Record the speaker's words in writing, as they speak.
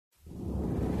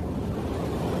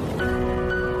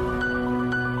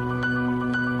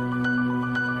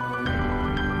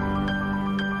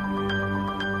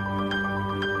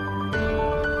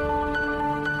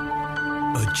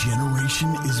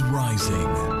Rising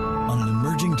on an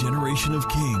emerging generation of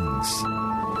kings.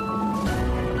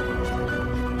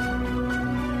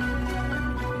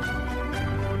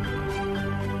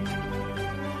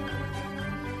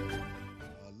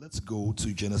 Let's go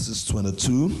to Genesis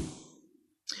 22.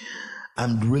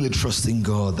 I'm really trusting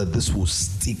God that this will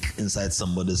stick inside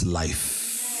somebody's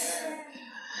life.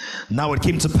 Now it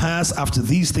came to pass after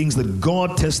these things that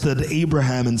God tested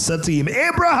Abraham and said to him,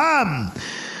 Abraham!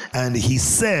 And he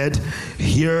said,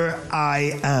 Here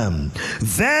I am.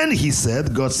 Then he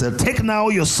said, God said, Take now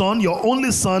your son, your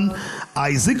only son,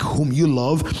 Isaac, whom you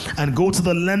love, and go to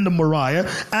the land of Moriah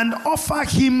and offer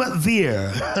him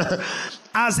there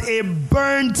as a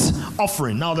burnt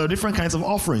offering. Now there are different kinds of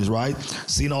offerings, right?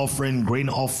 Sin offering, grain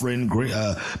offering,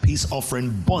 peace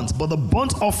offering, burnt. But the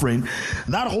burnt offering,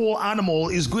 that whole animal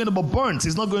is going to be burnt.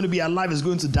 It's not going to be alive, it's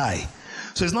going to die.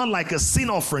 So it's not like a sin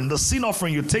offering. The sin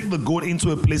offering, you take the goat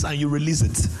into a place and you release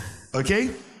it. Okay?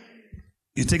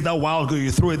 You take that wild goat,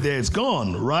 you throw it there, it's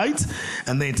gone, right?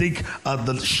 And then you take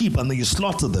the sheep and then you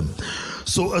slaughter them.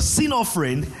 So a sin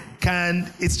offering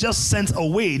it's just sent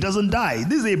away, it doesn't die.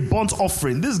 This is a burnt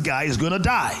offering. This guy is going to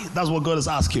die. That's what God is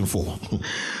asking for.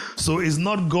 So it's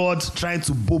not God trying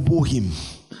to bobo him.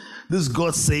 This is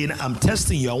God saying, I'm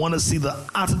testing you. I want to see the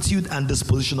attitude and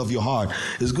disposition of your heart.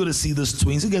 It's good to see these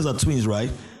twins. You guys are twins,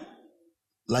 right?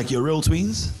 Like your real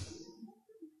twins?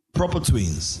 Proper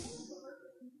twins.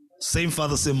 Same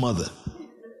father, same mother.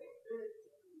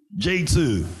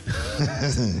 J2.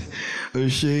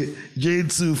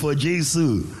 J2 for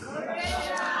Jesu.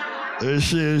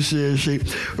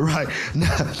 Right.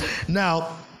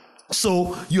 Now,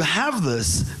 so you have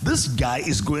this guy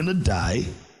is going to die.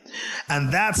 And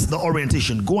that's the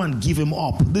orientation. Go and give him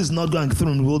up. This is not going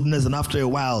through in the wilderness and after a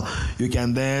while you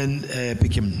can then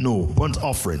pick him. No, burnt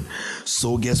offering.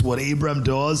 So guess what Abraham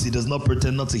does? He does not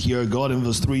pretend not to hear God. In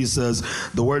verse 3 says,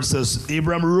 the word says,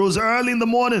 Abraham rose early in the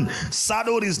morning,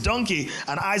 saddled his donkey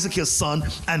and Isaac his son,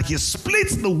 and he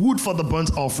split the wood for the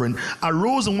burnt offering,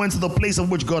 arose and went to the place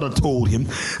of which God had told him.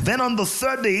 Then on the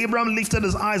third day Abraham lifted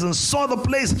his eyes and saw the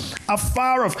place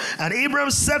afar off. And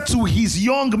Abraham said to his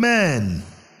young men,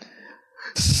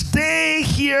 Stay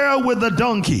here with the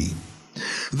donkey.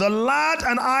 The lad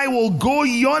and I will go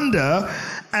yonder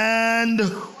and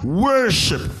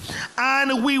worship,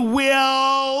 and we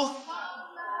will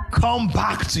come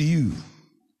back to you.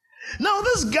 Now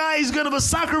this guy is going to be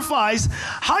sacrificed.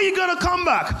 How are you going to come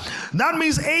back? That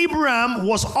means Abraham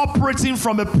was operating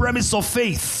from a premise of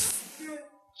faith.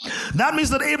 That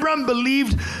means that Abraham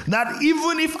believed that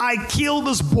even if I kill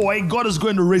this boy, God is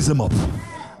going to raise him up.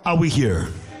 Are we here?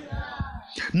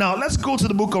 Now, let's go to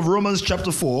the book of Romans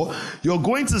chapter 4. You're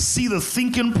going to see the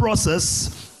thinking process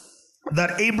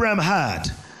that Abraham had.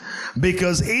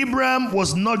 Because Abraham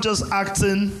was not just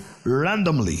acting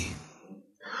randomly.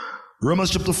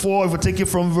 Romans chapter 4, if we take it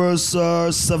from verse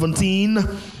 17.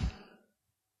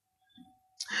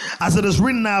 As it is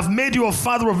written, I have made you a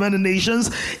father of many nations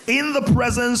in the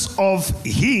presence of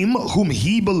him whom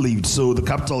he believed. So the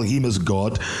capital him is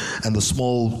God, and the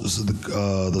small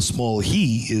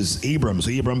he is Abraham.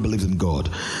 So Abraham believes in God.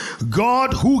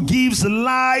 God who gives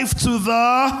life to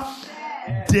the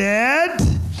dead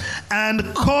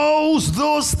and calls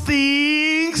those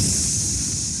things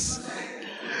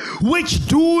which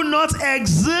do not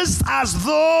exist as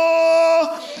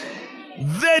though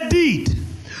they did.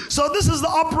 So this is the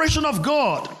operation of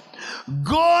God.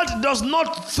 God does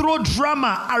not throw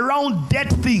drama around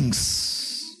dead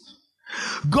things.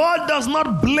 God does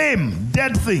not blame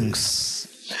dead things.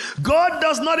 God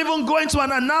does not even go into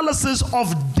an analysis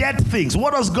of dead things.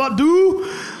 What does God do?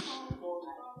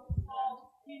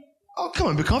 Oh, come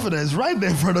on, be confident. It's right there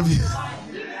in front of you.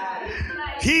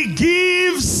 He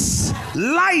gives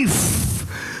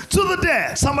life to the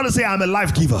dead. Somebody say, I'm a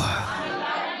life giver.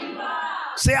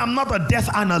 Say, I'm not a death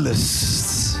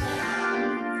analyst.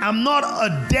 I'm not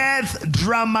a death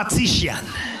dramatician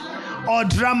or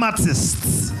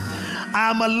dramatist.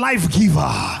 I'm a life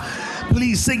giver.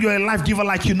 Please say you're a life giver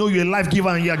like you know you're a life giver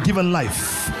and you're given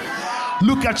life.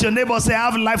 Look at your neighbor and say,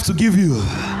 I have life to give you.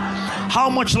 How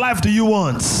much life do you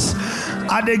want?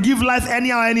 They give life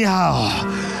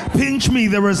anyhow. Pinch me,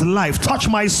 there is life. Touch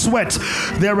my sweat,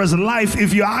 there is life.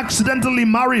 If you accidentally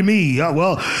marry me,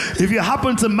 if you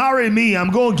happen to marry me, I'm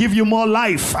going to give you more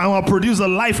life. I'm going to produce a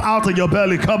life out of your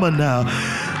belly. Come on now.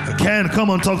 Ken,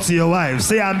 come and talk to your wife.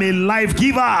 Say, I'm a life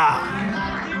giver.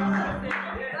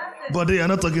 But you're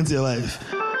not talking to your wife.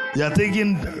 You're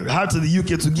taking her to the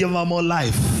UK to give her more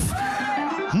life.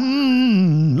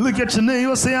 Look at your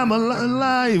neighbor. Say, I'm a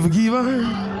life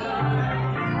giver.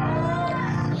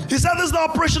 He said this is the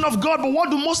operation of God, but what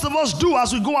do most of us do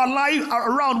as we go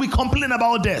around? We complain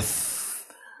about death.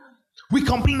 We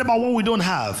complain about what we don't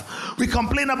have. We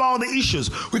complain about the issues.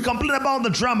 We complain about the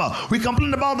drama. We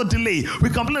complain about the delay. We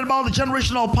complain about the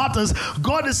generational patterns.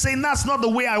 God is saying that's not the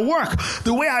way I work.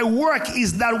 The way I work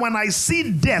is that when I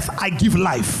see death, I give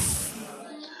life.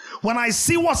 When I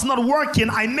see what's not working,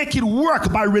 I make it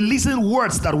work by releasing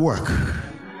words that work.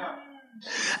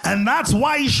 And that's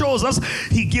why he shows us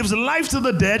he gives life to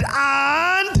the dead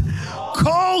and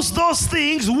calls those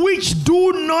things which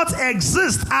do not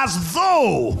exist as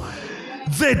though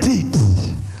they did.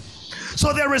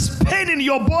 So there is pain in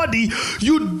your body.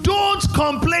 You don't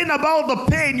complain about the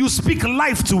pain. You speak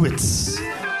life to it.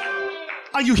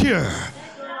 Are you here?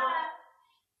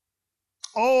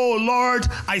 Oh Lord,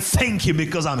 I thank you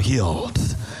because I'm healed.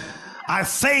 I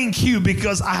thank you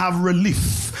because I have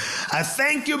relief. I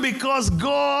thank you because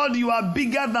God, you are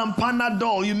bigger than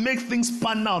Panadol. You make things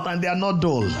pan out and they are not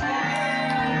dull.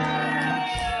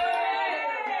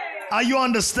 Are you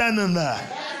understanding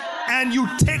that? And you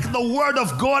take the word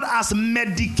of God as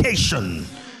medication.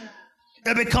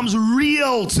 It becomes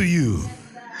real to you.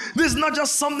 This is not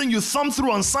just something you thumb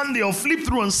through on Sunday or flip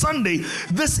through on Sunday.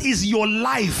 This is your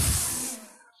life.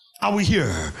 Are we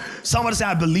here? Somebody say,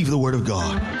 I believe the word of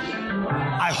God.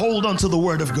 I hold on to the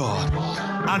word of God.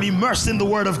 I'm immersed in the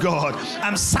word of God.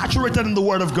 I'm saturated in the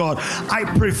word of God. I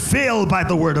prevail by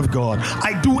the word of God.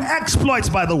 I do exploits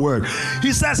by the word.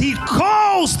 He says he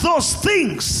calls those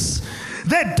things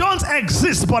that don't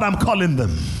exist, but I'm calling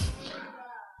them.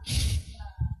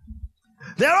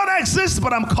 They don't exist,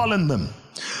 but I'm calling them.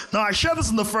 Now, I shared this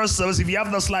in the first service. If you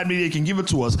have that slide, maybe you can give it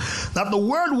to us. That the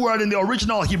word in the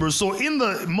original Hebrew, so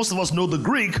most of us know the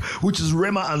Greek, which is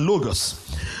Rhema and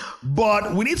Logos.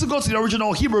 But we need to go to the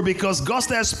original Hebrew because God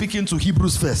started speaking to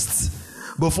Hebrews first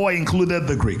before he included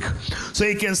the Greek. So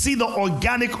you can see the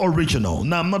organic original.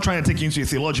 Now, I'm not trying to take you into a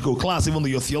theological class, even though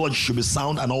your theology should be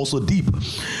sound and also deep.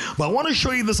 But I want to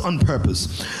show you this on purpose.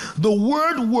 The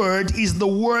word is the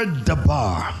word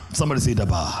dabar. Somebody say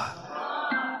dabar.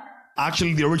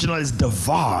 Actually, the original is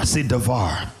davar. Say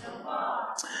davar.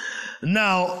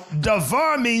 Now,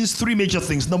 davar means three major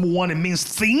things. Number one, it means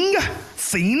thing.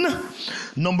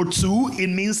 Number two, it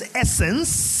means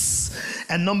essence.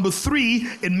 And number three,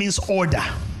 it means order.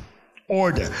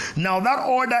 Now, that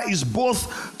order is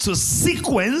both to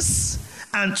sequence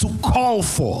and to call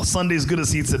for. Sunday is good to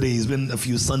see you today. It's been a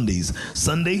few Sundays.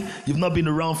 Sunday, you've not been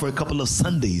around for a couple of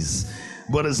Sundays.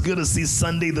 But it's good to see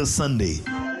Sunday the Sunday.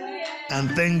 And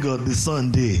thank God the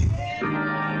Sunday.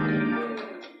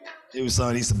 Maybe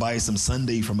someone needs to buy some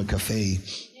Sunday from a cafe.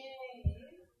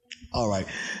 All right.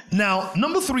 Now,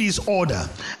 number three is order.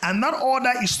 And that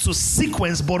order is to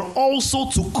sequence, but also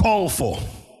to call for.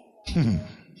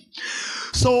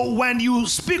 So when you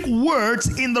speak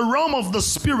words in the realm of the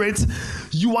spirit,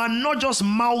 you are not just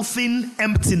mouthing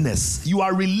emptiness. You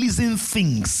are releasing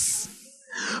things.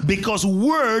 Because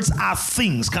words are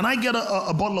things. Can I get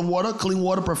a bottle of water? Clean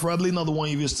water, preferably. Not the one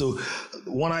you used to.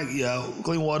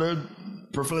 Clean water.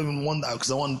 Preferably one, because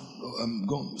I want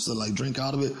going to like drink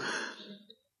out of it.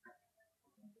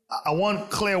 I want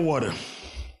clear water.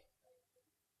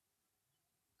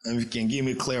 And you can give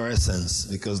me clear essence,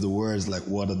 because the word is like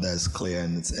water that's clear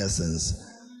in its essence.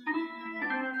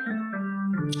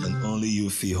 And only you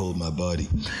feel hold my body.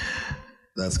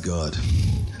 That's God.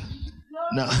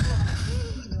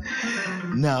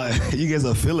 Now you guys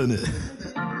are feeling it.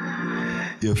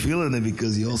 You're feeling it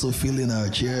because you're also feeling our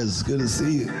chairs. It's good to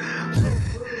see you.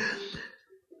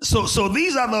 So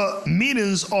these are the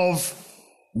meanings of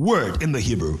word in the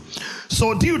Hebrew.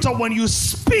 So when you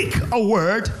speak a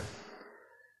word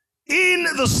in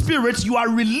the spirit, you are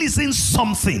releasing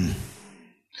something.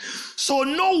 So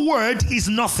no word is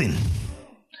nothing.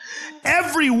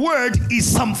 Every word is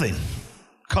something.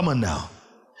 Come on now.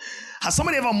 Has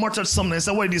somebody ever muttered something and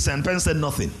said, what did you say? And the person said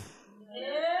nothing.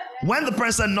 Yeah. When the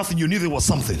person said nothing, you knew there was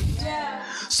something. Yeah.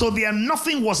 So their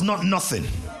nothing was not nothing.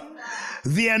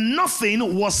 Their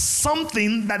nothing was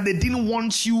something that they didn't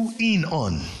want you in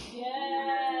on. Yeah.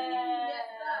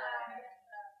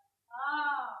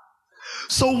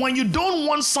 So when you don't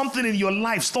want something in your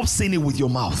life, stop saying it with your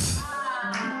mouth.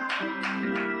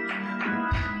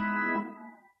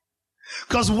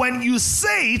 Because when you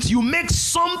say it, you make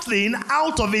something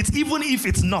out of it, even if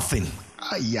it's nothing.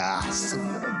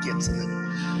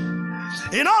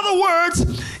 In other words,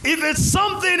 if it's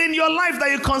something in your life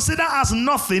that you consider as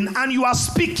nothing and you are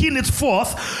speaking it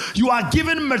forth, you are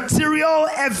giving material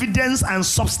evidence and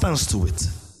substance to it.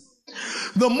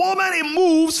 The moment it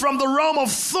moves from the realm of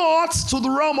thought to the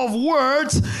realm of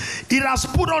words, it has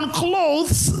put on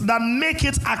clothes that make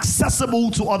it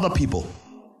accessible to other people.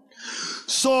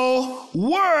 So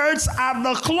words are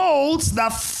the clothes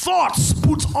that thoughts put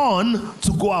put on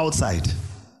to go outside.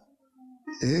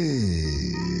 Hey.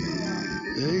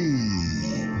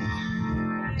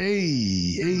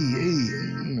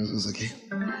 It's okay.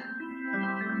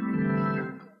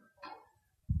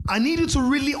 I need you to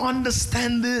really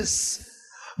understand this.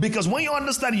 Because when you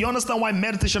understand why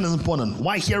meditation is important,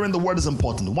 why hearing the word is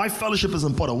important, why fellowship is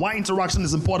important, why interaction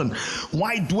is important,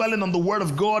 why dwelling on the word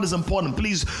of God is important.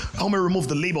 Please help me remove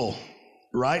the label,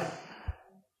 right?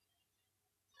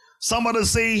 Somebody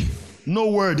say,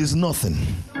 no word is nothing.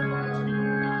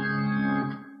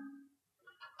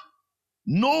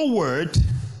 No word.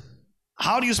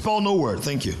 How do you spell no word?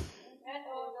 Thank you.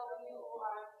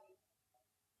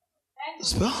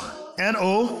 Spell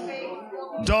N-O-W-O-R-D.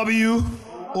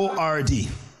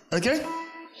 Okay?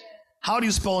 How do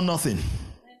you spell nothing?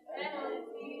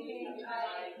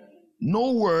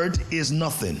 No word is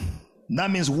nothing.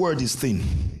 That means word is thin.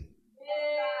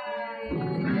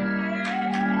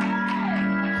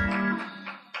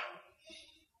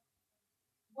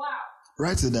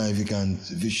 Write it down if you can,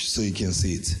 so you can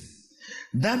see it.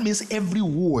 That means every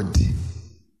word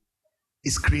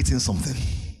is creating something.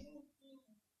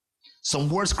 Some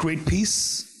words create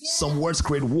peace. Some words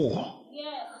create war.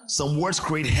 Some words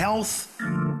create health.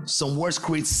 Some words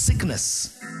create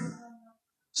sickness.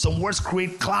 Some words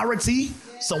create clarity.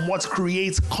 Some words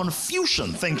create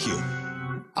confusion. Thank you.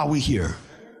 Are we here?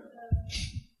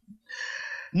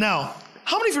 Now,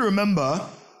 how many of you remember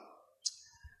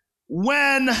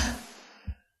when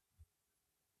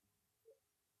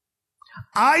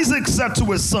Isaac said to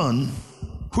his son,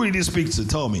 who did he speak to?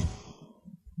 Tell me.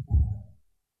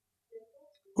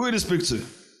 Who did he speak to?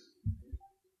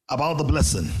 About the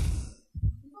blessing.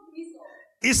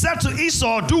 He said to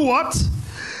Esau, do what?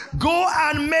 Go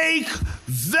and make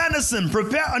venison.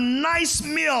 Prepare a nice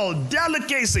meal,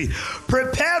 delicacy.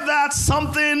 Prepare that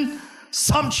something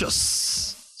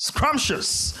sumptuous,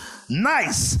 scrumptious,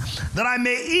 nice, that I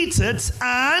may eat it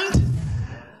and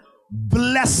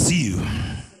bless you.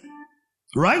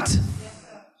 Right?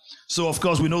 So, of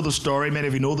course, we know the story. Many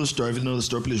of you know the story. If you know the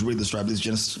story, please read the story. Please,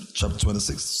 Genesis chapter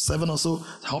 26, 7 or so.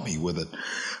 Help me with it.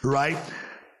 Right?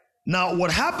 Now,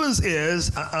 what happens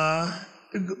is,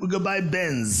 we go buy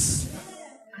Benz.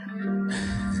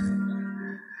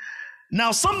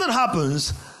 Now, something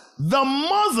happens. The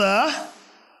mother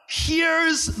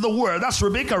hears the word. That's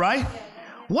Rebecca, right?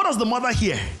 What does the mother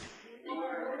hear?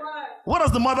 What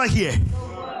does the mother hear?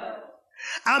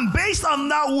 And based on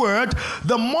that word,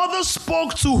 the mother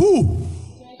spoke to who?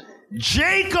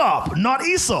 Jacob, not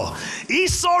Esau.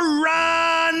 Esau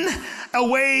ran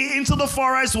away into the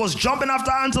forest, was jumping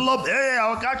after antelope. Hey,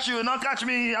 I'll catch you, not catch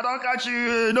me. I don't catch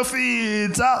you. No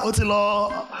feet.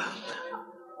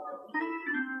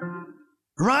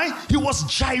 Right? He was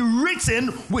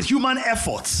gyrating with human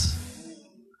effort.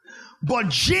 But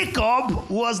Jacob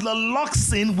was the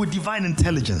locksmith with divine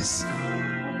intelligence.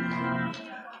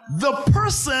 The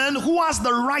person who has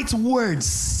the right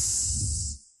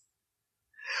words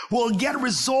will get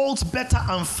results better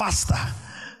and faster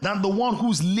than the one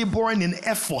who's laboring in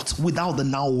effort without the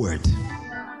now word.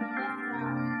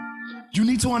 You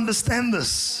need to understand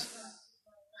this.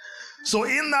 So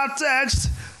in that text,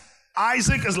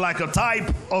 Isaac is like a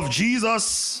type of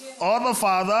Jesus or the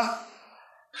Father.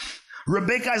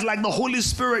 Rebecca is like the Holy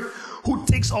Spirit who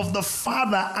takes of the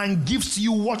Father and gives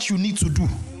you what you need to do.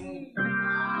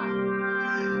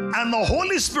 And the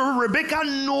Holy Spirit, Rebecca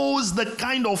knows the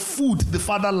kind of food the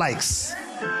Father likes.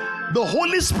 The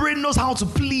Holy Spirit knows how to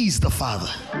please the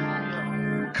Father.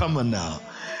 Come on now.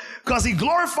 Because he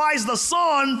glorifies the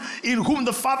Son in whom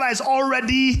the Father is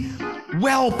already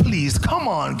well pleased. Come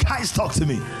on, guys, talk to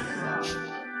me.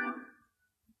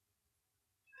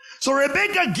 So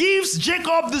Rebecca gives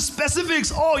Jacob the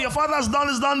specifics. Oh, your father has done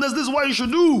this, this is what you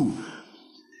should do.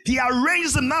 He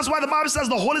arranges them. That's why the Bible says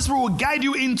the Holy Spirit will guide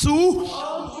you into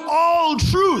all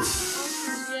truth.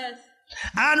 Yes.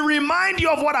 And remind you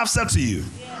of what I've said to you.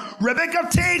 Yes. Rebecca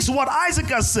takes what Isaac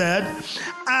has said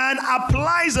and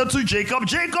applies it to Jacob.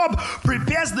 Jacob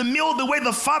prepares the meal the way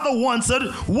the father wants it.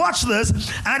 Watch this.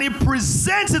 And he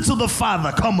presents it to the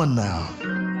father. Come on now.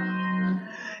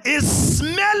 It's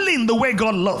smelling the way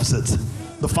God loves it.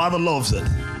 The Father loves it.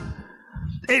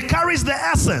 It carries the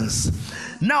essence.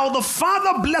 Now the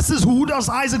Father blesses who does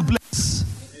Isaac bless?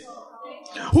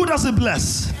 Who does he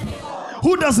bless?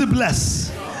 Who does he bless?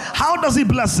 How does he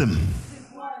bless him?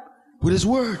 With his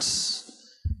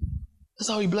words. That's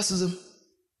how he blesses him.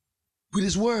 With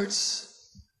his words.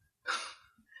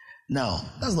 Now,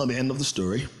 that's not the end of the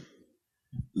story.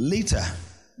 Later,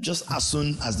 just as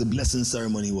soon as the blessing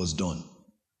ceremony was done,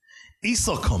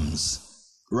 Esau comes,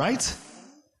 right?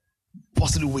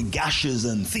 possibly with gashes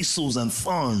and thistles and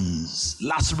thorns,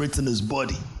 lacerating his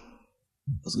body.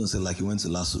 I was going to say like he went to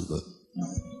lasso, but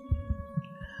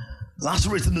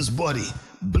lacerating his body,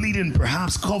 bleeding,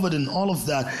 perhaps covered in all of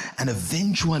that. And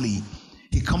eventually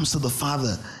he comes to the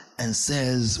father and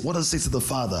says, what does it say to the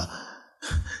father?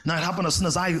 Now it happened as soon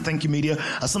as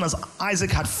as soon as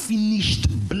Isaac had finished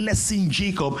blessing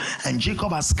Jacob, and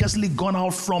Jacob had scarcely gone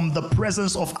out from the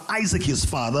presence of Isaac his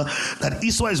father, that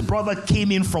Esau his brother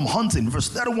came in from hunting. Verse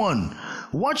 31.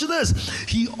 Watch this.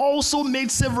 He also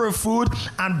made savory food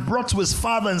and brought to his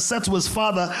father and said to his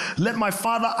father, let my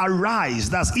father arise,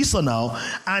 that's Esau now,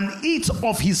 and eat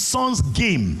of his son's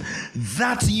game,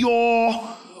 that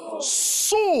your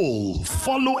soul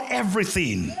follow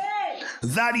everything,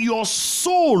 that your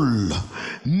soul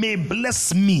may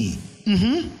bless me.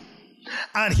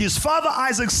 And his father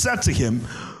Isaac said to him,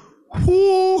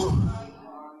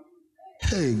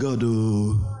 hey God,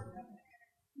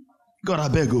 God I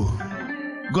beg you,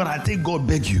 God I think God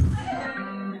beg you.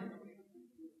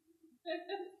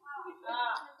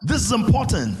 This is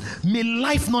important. May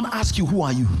life not ask you, who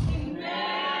are you?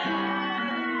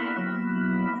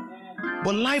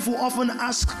 But life will often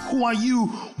ask, who are you,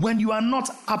 when you are not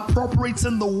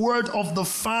appropriating the word of the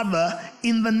Father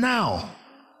in the now.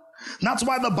 That's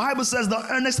why the Bible says the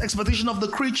earnest expectation of the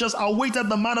creatures awaited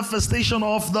the manifestation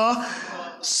of the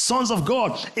sons of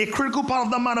God. A critical part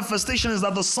of that manifestation is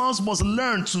that the sons must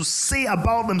learn to say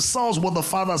about themselves what the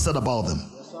Father said about them.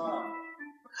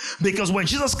 Because when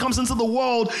Jesus comes into the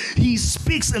world, he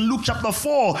speaks in Luke chapter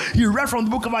 4. He read from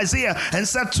the book of Isaiah and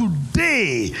said,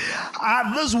 today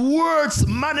are these words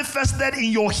manifested in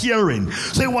your hearing.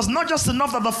 So it was not just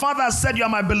enough that the Father has said, you are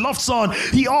my beloved son.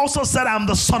 He also said, I am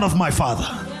the son of my Father.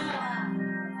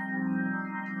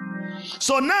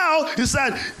 So now he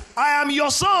said, I am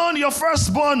your son, your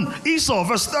firstborn, Esau.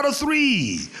 Verse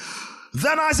 33.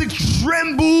 Then Isaac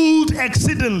trembled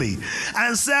exceedingly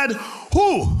and said,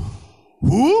 Who?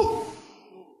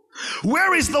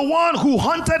 Where is the one who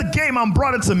hunted game and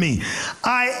brought it to me?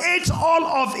 I ate all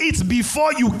of it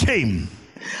before you came,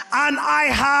 and I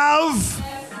have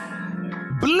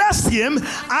blessed him,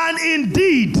 and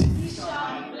indeed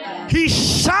he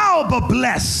shall be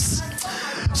blessed.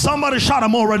 Somebody shout,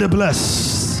 I'm already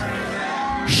blessed.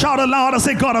 Shout aloud and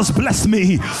say, God has blessed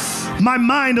me. My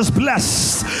mind is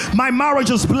blessed. My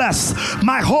marriage is blessed.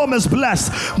 My home is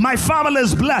blessed. My family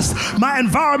is blessed. My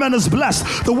environment is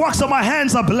blessed. The works of my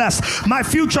hands are blessed. My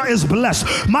future is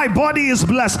blessed. My body is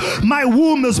blessed. My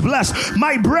womb is blessed.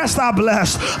 My breasts are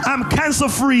blessed. I'm cancer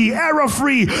free, error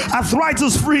free,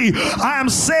 arthritis free. I am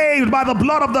saved by the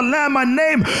blood of the Lamb. My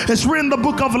name is written in the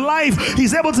book of life.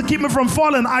 He's able to keep me from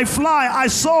falling. I fly, I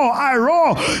soar, I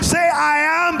roar. Say,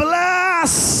 I am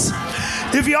blessed.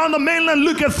 If you're on the mainland,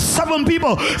 look at 7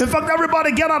 people. In fact,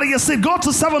 everybody get out of your seat. Go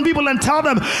to 7 people and tell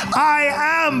them, I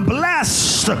am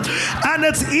blessed. And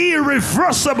it's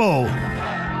irreversible.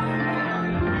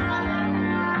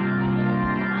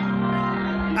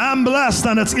 I'm blessed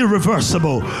and it's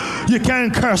irreversible. You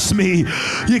can't curse me.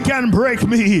 You can't break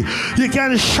me. You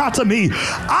can't shatter me.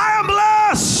 I am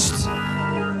blessed.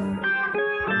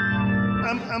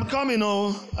 I'm coming.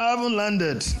 Oh, I haven't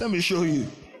landed. Let me show you.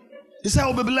 He said, I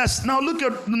will be blessed. Now look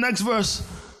at the next verse,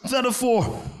 34.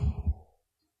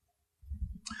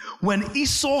 When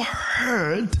Esau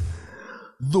heard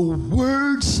the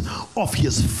words of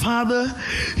his father,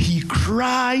 he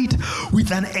cried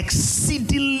with an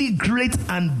exceedingly great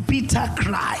and bitter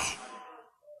cry.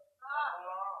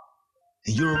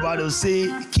 In Yoruba, they'll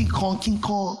say, King Kong, King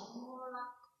Kong.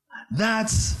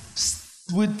 That's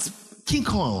with King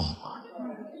Kong.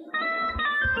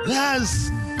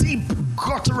 That's deep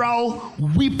guttural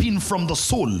weeping from the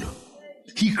soul.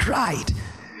 He cried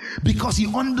because he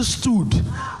understood,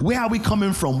 where are we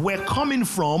coming from? We're coming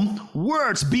from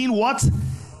words being what?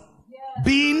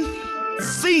 Being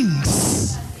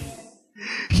things.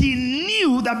 He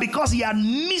knew that because he had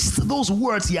missed those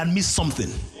words, he had missed something.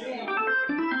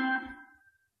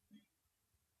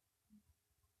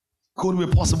 Could it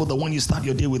be possible that when you start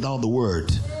your day without the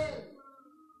word,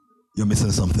 you're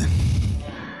missing something?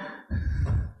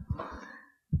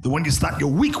 That when you start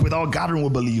your week without gathering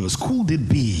with believers, could it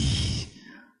be?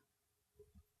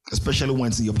 Especially when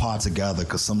it's in your power to gather,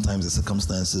 because sometimes the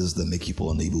circumstances that make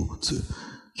people unable to,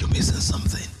 you're missing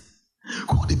something.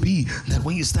 Could it be that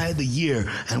when you started the year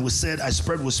and we said, I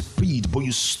spread with speed, but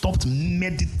you stopped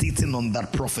meditating on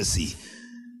that prophecy,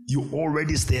 you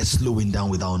already started slowing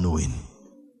down without knowing?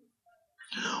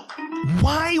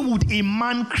 Why would a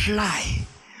man cry?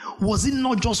 Was it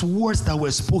not just words that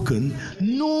were spoken?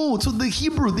 No, to the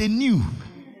Hebrew, they knew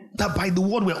that by the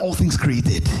word were all things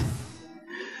created.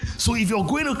 So if you're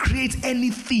going to create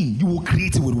anything, you will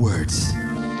create it with words.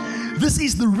 This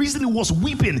is the reason he was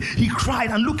weeping. He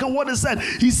cried, and look at what he said.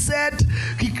 He said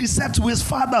to his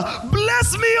father,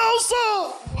 bless me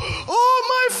also. Oh,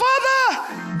 my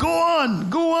father. Go on.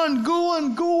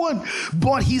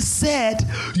 But he said,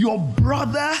 your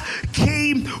brother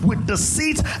came with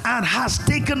deceit and has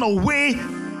taken away.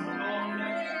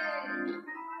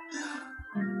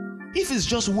 If it's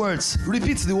just words,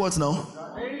 repeat the words now.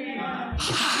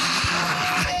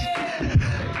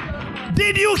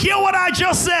 Did you hear what I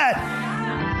just said?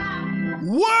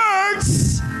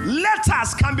 Words,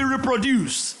 letters can be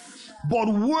reproduced, but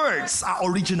words are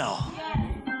original.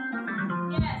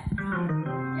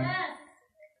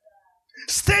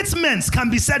 Statements can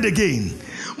be said again,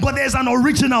 but there's an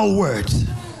original word,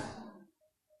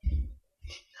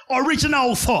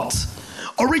 original thought,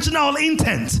 original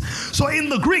intent. So in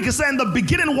the Greek, it said in the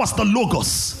beginning was the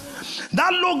Logos.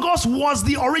 That Logos was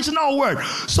the original word.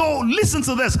 So listen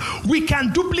to this. We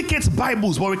can duplicate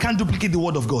Bibles, but we can't duplicate the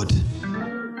word of God.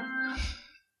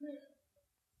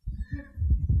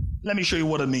 Let me show you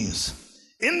what it means.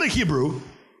 In the Hebrew,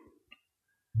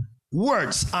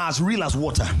 words are as real as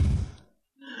water.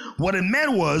 What it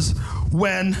meant was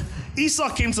when Esau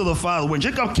came to the father, when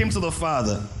Jacob came to the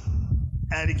father,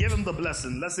 and he gave him the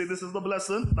blessing. Let's say this is the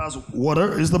blessing. That's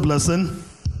water is the blessing.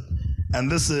 And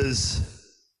this is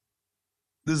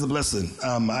the blessing.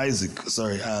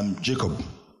 Jacob.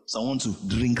 So I want to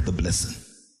drink the blessing.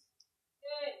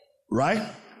 Right?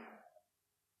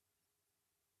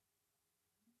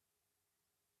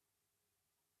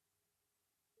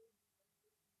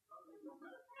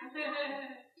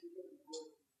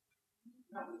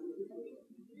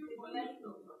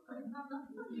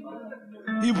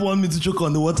 You want me to choke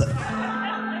on the water?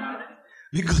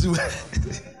 Because you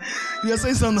are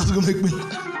saying something that's going to make me.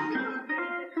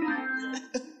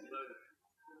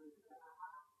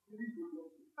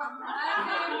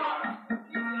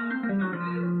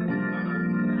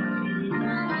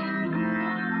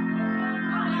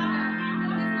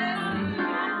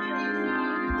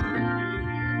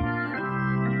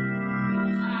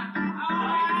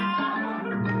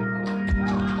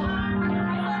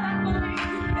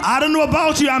 I don't know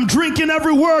about you. I'm drinking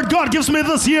every word God gives me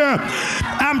this year.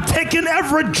 I'm taking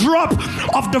every drop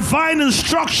of divine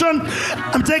instruction.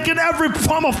 I'm taking every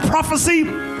form of prophecy.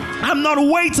 I'm not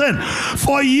waiting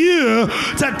for you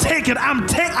to take it.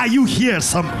 Are you here?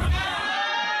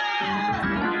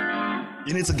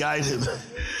 You need to guide him.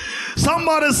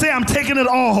 Somebody say, I'm taking it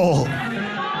all.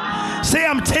 Say,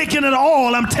 I'm taking it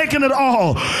all. I'm taking it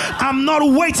all. I'm not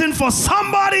waiting for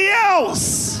somebody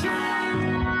else.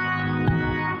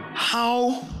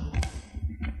 How?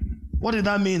 What did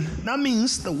that mean? That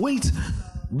means the wait.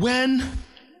 When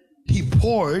he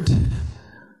poured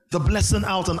the blessing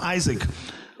out on Isaac,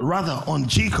 rather on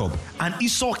Jacob, and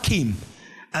Esau came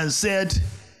and said,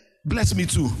 bless me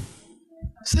too.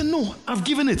 I said, no, I've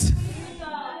given it.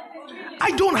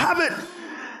 I don't have it.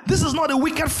 This is not a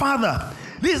wicked father.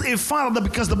 This is a father that,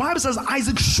 because the Bible says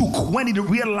Isaac shook when he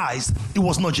realized it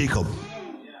was not Jacob.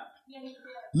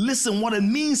 Listen, what it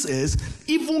means is,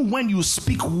 even when you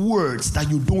speak words that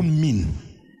you don't mean,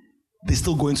 they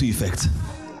still go into effect.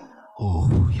 Oh,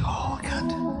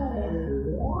 God.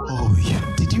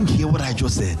 Oh, did you hear what I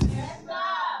just said?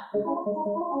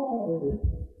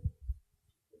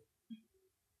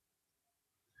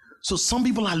 So some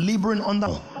people are laboring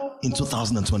under in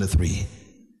 2023.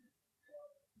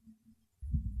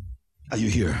 Are you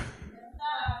here?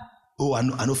 Oh, I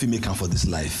know if you make come for this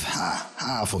life.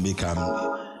 For me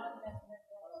come.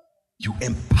 You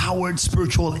empowered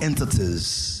spiritual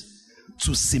entities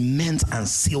to cement and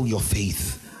seal your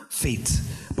faith.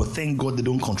 But thank God they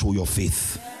don't control your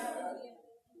faith.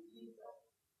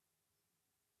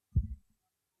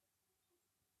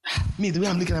 Me, the way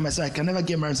I'm looking at myself, I can never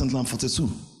get married until I'm 42.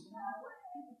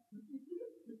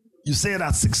 You said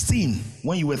at 16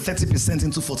 when you were 30%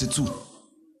 into 42.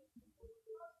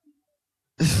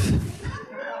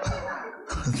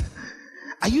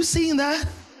 Are you seeing that?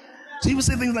 So people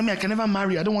say things like me, I can never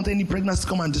marry. I don't want any pregnancy to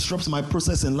come and disrupt my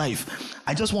process in life.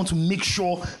 I just want to make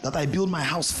sure that I build my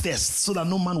house first so that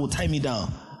no man will tie me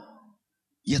down.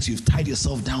 Yet you've tied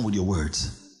yourself down with your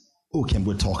words. Oh, can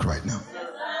we talk right now?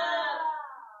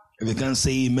 If you can't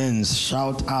say amen,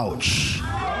 shout ouch.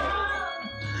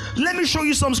 Let me show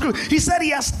you some scripture. He said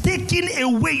he has taken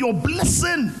away your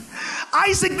blessing.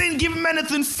 Isaac didn't give him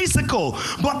anything physical,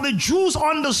 but the Jews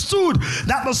understood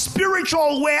that the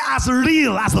spiritual were as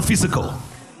real as the physical.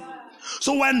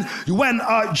 So when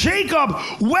Jacob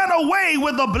went away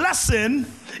with the blessing,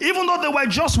 even though they were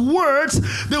just words,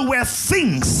 they were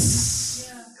things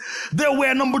There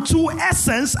were number 2,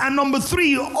 essence, and number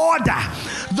 3, order.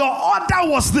 The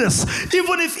order was this: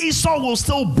 even if Esau will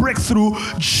still break through,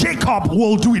 Jacob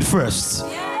will do it first.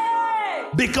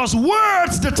 Because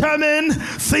words determine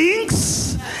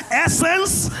things,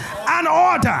 essence, and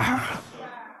order.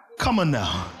 Come on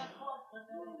now.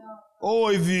 Oh,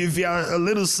 if you are a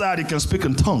little sad, you can speak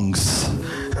in tongues.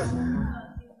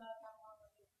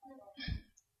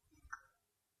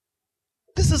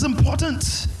 This is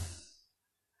important.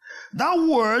 That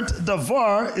word,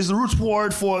 devar, is the root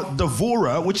word for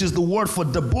devourer, which is the word for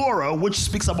Deborah, which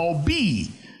speaks about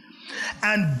bee.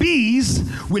 And bees,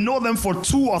 we know them for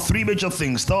 2 or 3 major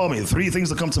things. Tell me 3 things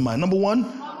that come to mind. Number 1,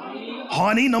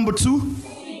 honey. Number 2,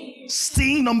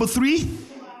 sting. Number 3,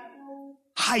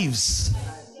 hives.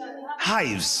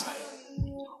 Hives.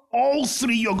 All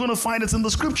 3, you're going to find it in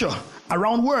the scripture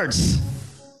around words.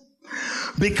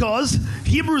 Because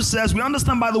Hebrews says, we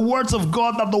understand by the words of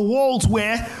God that the worlds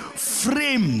were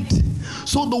framed.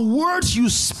 So the words you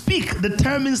speak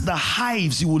determines the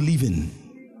hives you will live in.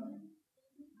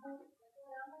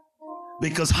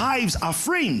 Because hives are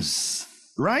frames,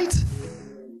 right?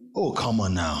 Oh, come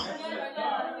on now.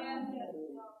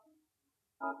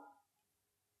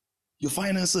 Your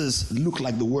finances look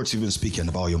like the words you've been speaking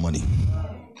about your money.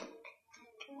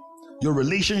 Your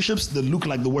relationships, they look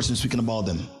like the words you've been speaking about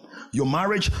them. Your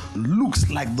marriage looks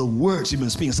like the words you've been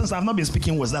speaking. Since I've not been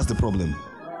speaking words, that's the problem.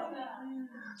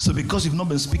 So because you've not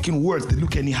been speaking words, they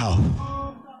look anyhow.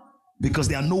 Because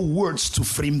there are no words to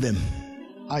frame them.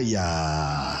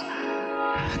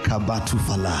 Kabatu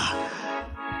fala.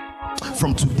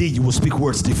 From today, you will speak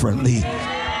words differently.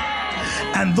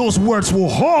 And those words will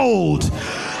hold.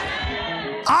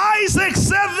 Isaac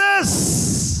said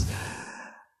this: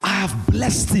 I have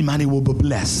blessed him and he will be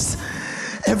blessed.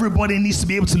 Everybody needs to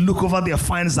be able to look over their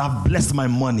finances. I've blessed my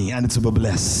money and it will be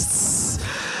blessed.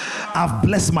 I've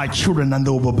blessed my children and they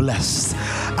will be blessed.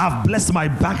 I've blessed my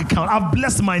bank account. I've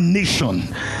blessed my nation.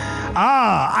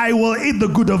 I will eat the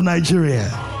good of Nigeria.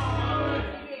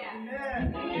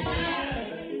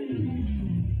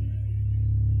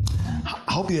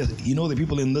 I hope you know the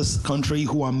people in this country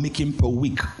who are making per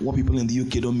week what people in the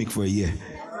UK don't make for a year.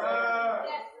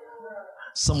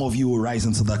 Some of you will rise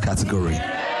into that category.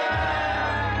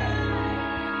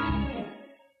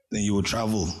 Then you will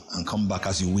travel and come back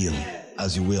as you will,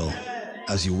 as you will,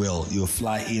 as you will. You'll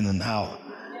fly in and out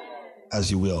as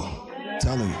you will. I'm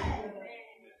telling you.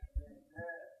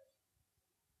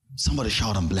 Somebody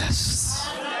shout, I'm blessed.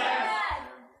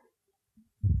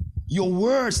 Your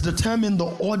words determine the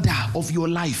order of your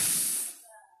life.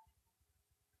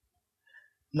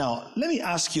 Now, let me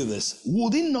ask you this.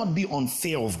 Would it not be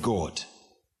unfair of God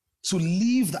to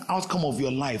leave the outcome of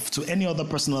your life to any other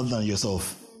person other than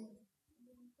yourself?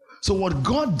 So what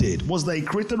God did was that he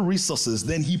created resources,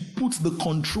 then he put the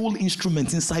control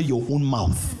instrument inside your own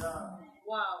mouth.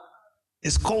 Wow.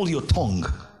 It's called your tongue.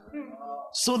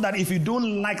 So that if you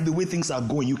don't like the way things are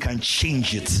going, you can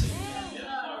change it.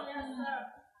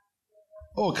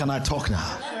 Oh, can I talk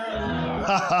now?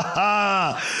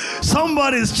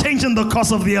 Somebody's changing the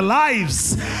course of their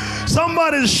lives.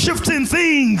 Somebody's shifting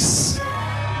things.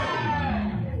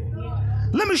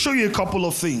 Let me show you a couple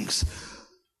of things.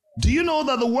 Do you know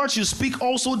that the words you speak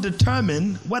also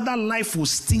determine whether life will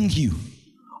sting you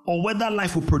or whether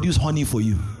life will produce honey for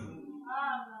you?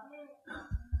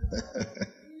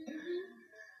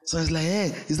 So it's like,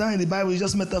 hey, is that in the Bible? It's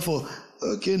just metaphor.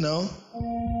 Okay, no.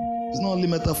 It's not only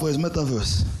metaphor, it's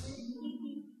metaverse.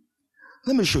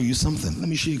 Let me show you something. Let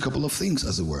me show you a couple of things,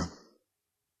 as it were.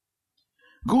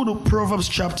 Go to Proverbs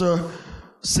chapter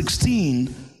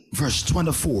 16, verse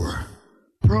 24.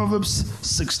 Proverbs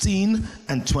 16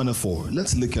 and 24.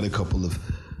 Let's look at a couple of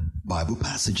Bible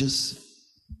passages.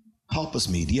 Help us,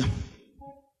 media.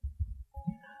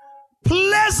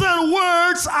 Pleasant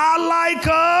words are like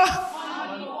a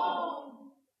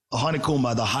honeycomb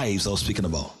are the hives I was speaking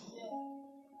about.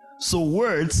 So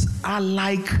words are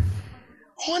like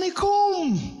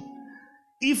honeycomb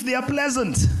if they are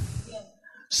pleasant.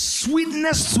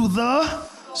 Sweetness to the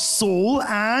soul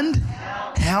and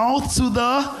health to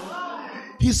the...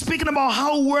 He's speaking about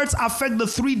how words affect the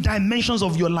 3 dimensions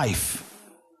of your life.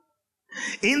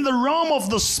 In the realm of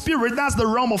the spirit, that's the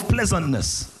realm of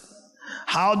pleasantness.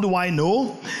 How do I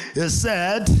know? It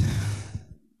said,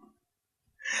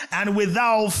 and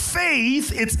without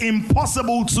faith, it's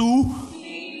impossible to.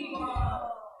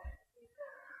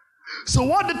 So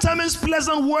what determines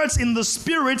pleasant words in the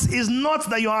spirit is not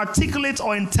that you're articulate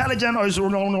or intelligent or you're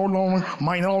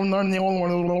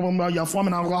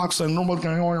forming an accent.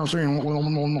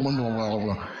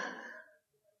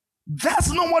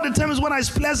 That's not what determines what is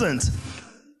pleasant.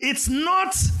 It's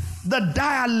not the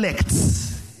dialect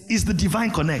is the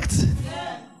divine connect.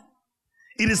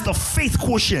 It is the faith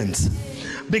quotient.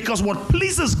 Because what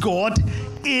pleases God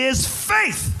is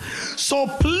faith. So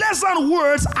pleasant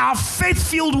words are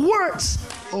faith-filled words.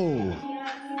 Oh,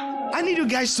 I need you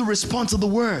guys to respond to the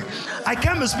word. I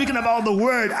can't be speaking about the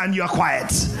word and you're quiet.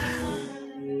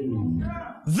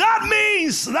 That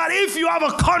means that if you have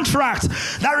a contract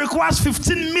that requires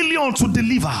 15 million to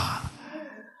deliver,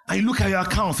 and you look at your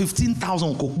account,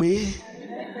 15,000 kokbe,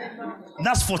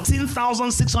 that's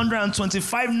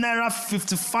 14,625 naira,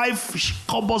 55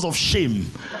 kobos of shame.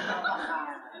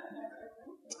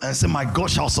 And say, my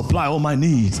God shall supply all my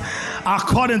needs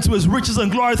according to his riches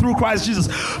and glory through Christ Jesus.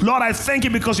 Lord, I thank you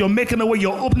because you're making a way.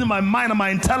 You're opening my mind and my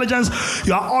intelligence.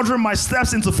 You are ordering my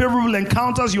steps into favorable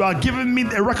encounters. You are giving me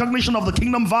a recognition of the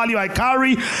kingdom value I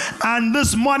carry. And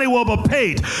this money will be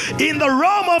paid. In the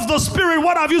realm of the spirit,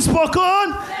 what have you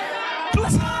spoken?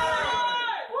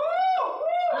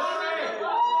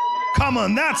 Come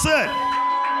on, that's it.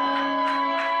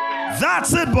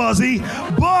 That's it, Buzzy.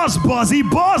 Buzz, Buzzy.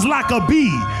 Buzz like a bee.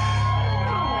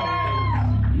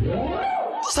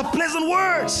 Those are pleasant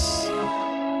words.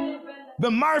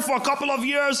 Been married for a couple of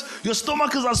years. Your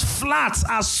stomach is as flat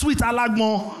as sweet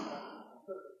alagmo.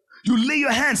 You lay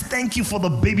your hands. Thank you for the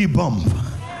baby bump.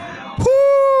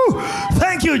 Woo!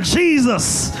 Thank you,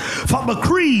 Jesus, for the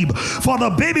crib, for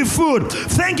the baby food.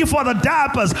 Thank you for the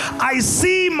diapers. I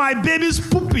see my babies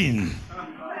pooping.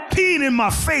 Peeing in my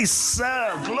face.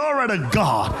 Glory to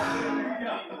God.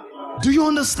 Do you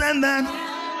understand that?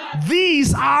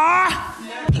 These are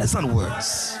pleasant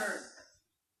words.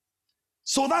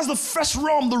 So that's the first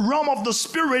realm, the realm of the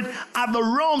spirit, are the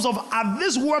realms of, are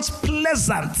these words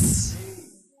pleasant?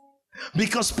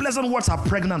 Because pleasant words are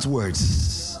pregnant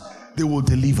words. They will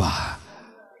deliver.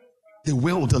 They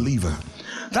will deliver.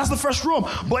 That's the first realm.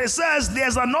 But it says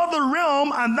there's another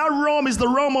realm, and that realm is the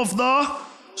realm of the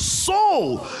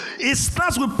soul. It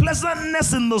starts with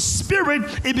pleasantness in the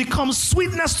spirit. It becomes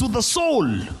sweetness to the soul.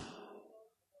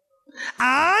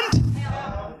 And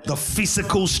the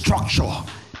physical structure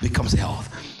becomes health.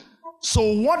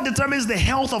 So what determines the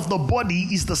health of the body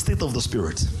is the state of the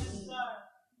spirit.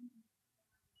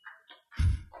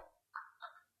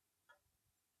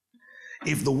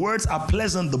 If the words are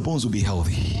pleasant, the bones will be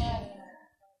healthy.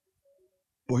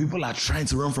 But people are trying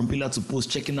to run from pillar to post,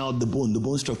 checking out the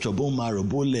bone structure, bone marrow,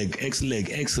 bone leg,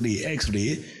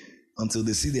 X-ray, until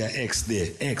they see their X there,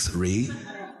 X-ray.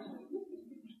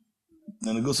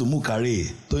 Then it goes to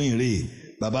Mukare, Toyin Ray,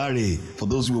 Baba Ray. For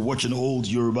those who were watching old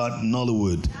Yoruba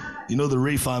Nollywood, you know the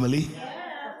Ray family?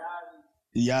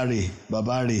 Yare,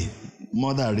 Baba Ray,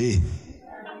 Mother Ray.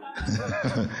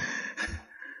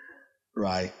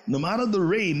 Right. No matter the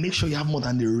ray, make sure you have more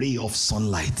than the ray of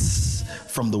sunlight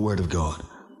from the word of God.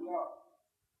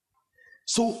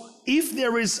 So if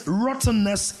there is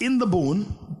rottenness in the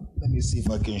bone, let me see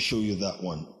if I can show you that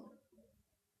one.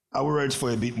 I will read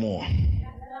for a bit more.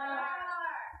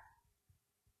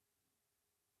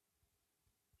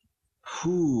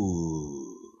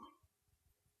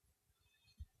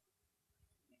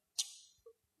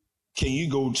 Can you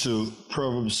go to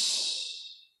Proverbs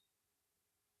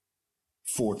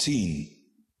 14?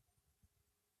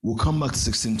 We'll come back to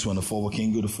 16:24. But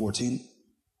can you go to 14?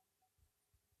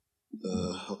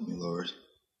 Help me, Lord.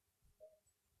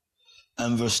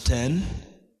 And verse 10.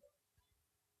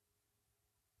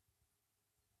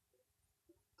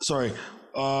 Sorry.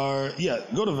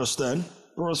 Go to verse 10.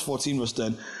 Proverbs 14, verse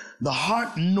 10. The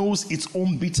heart knows its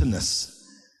own bitterness,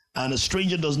 and a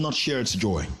stranger does not share its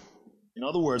joy. In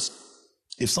other words,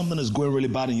 if something is going really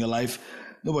bad in your life,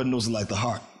 nobody knows it like the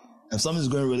heart. If something is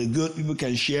going really good, people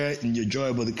can share in your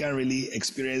joy, but they can't really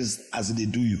experience as they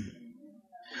do you.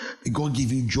 God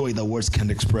give you joy that words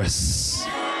can't express.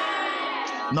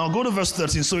 Now go to verse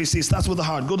 13. So he says, starts with the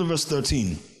heart. Go to verse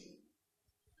 13.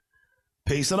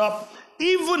 Pace it up.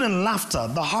 Even in laughter,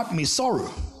 the heart may sorrow,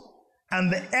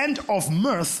 and the end of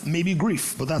mirth may be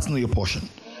grief, but that's not your portion.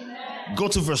 Go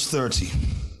to verse 30.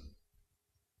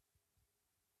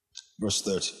 Verse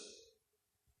 30.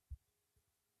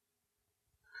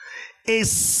 A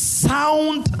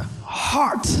sound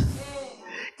heart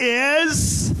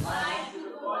is,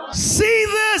 see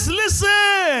this,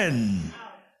 listen.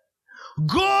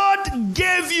 God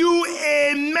gave you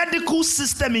a medical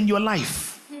system in your life.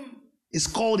 It's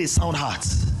called a sound heart.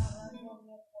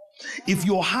 If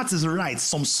your heart is right,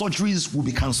 some surgeries will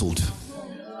be cancelled.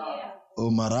 Oh,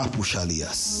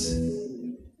 Marapushalias.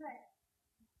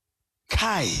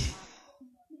 Kai.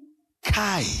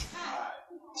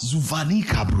 Zuvani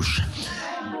Kabrush.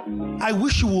 I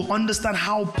wish you will understand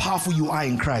how powerful you are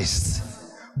in Christ.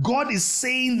 God is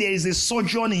saying there is a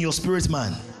sojourn in your spirit,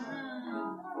 man.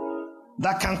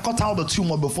 that can cut out the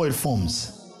tumor before it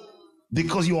forms.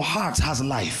 Because your heart has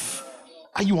life.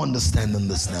 Are you understanding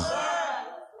this now?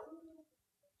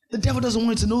 The devil doesn't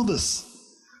want you to know this.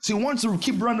 So he wants to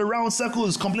keep running around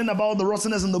circles, complaining about the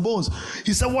rottenness in the bones.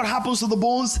 He said, what happens to the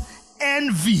bones?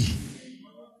 Envy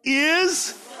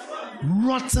is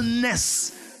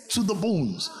rottenness to the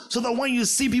bones. So that when you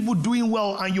see people doing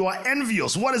well and you are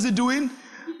envious, what is it doing?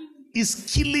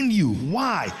 It's killing you.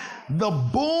 Why? The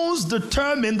bones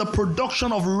determine the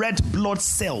production of red blood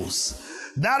cells.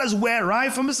 That is where, right,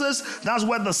 pharmacists? That's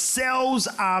where the cells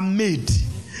are made.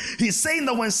 He's saying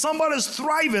that when somebody is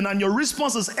thriving and your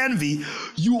response is envy,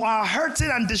 you are hurting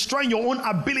and destroying your own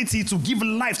ability to give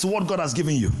life to what God has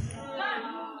given you.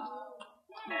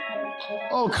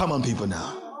 Oh, come on, people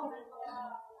now.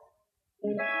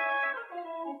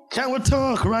 Can we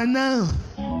talk right now?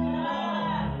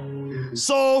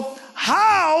 So,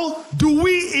 how do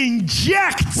we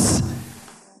inject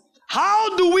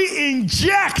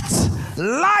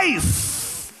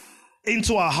life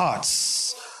into our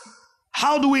hearts?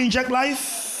 How do we inject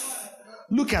life?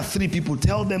 Look at 3 people.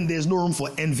 Tell them there's no room for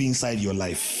envy inside your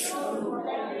life.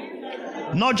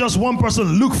 Not just one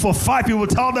person. Look for 5 people.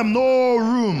 Tell them no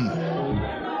room.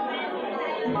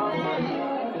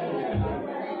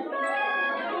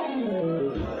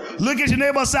 Look at your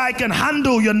neighbor, say, I can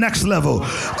handle your next level.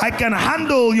 I can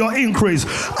handle your increase.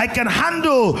 I can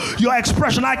handle your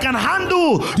expression. I can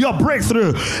handle your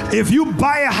breakthrough. If you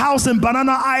buy a house in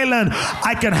Banana Island,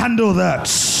 I can handle that.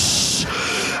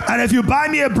 And if you buy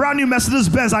me a brand new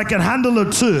Mercedes-Benz, I can handle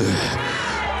it too.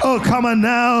 Oh, come on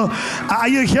now. Are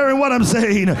you hearing what I'm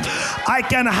saying? I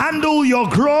can handle your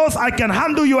growth. I can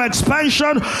handle your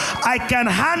expansion. I can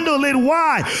handle it.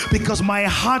 Why? Because my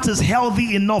heart is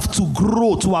healthy enough to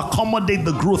grow, to accommodate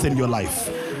the growth in your life.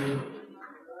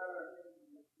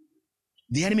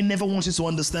 The enemy never wants you to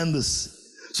understand this,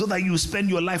 so that you spend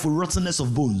your life with rottenness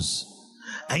of bones.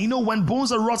 And you know, when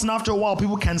bones are rotten, after a while,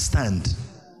 people can't stand.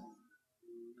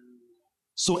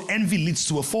 So envy leads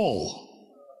to a fall.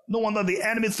 No wonder the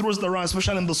enemy throws it around,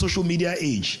 especially in the social media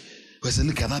age. We say,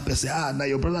 look at that person. Now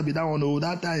your brother be down. Oh,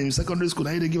 that time in secondary school,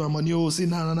 now you didn't give him money. Oh, see,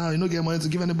 no. You don't get money to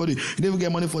give anybody. You didn't even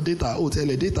get money for data. Oh, tell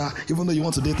you data, even though you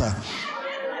want to data.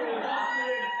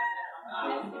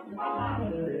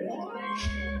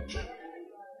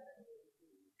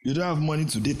 You don't have money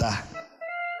to data.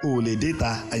 Oh, the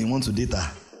data, and you want to data.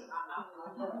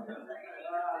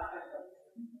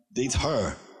 Date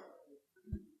her.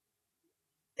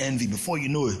 Envy, before you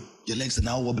know it, your legs are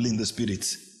now wobbling in the spirit.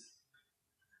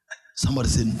 Somebody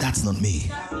said, that's not me.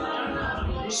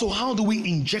 So how do we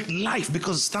inject life?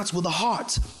 Because it starts with the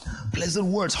heart. Pleasant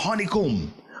words,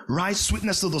 honeycomb, right?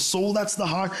 Sweetness to the soul, that's the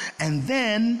heart. And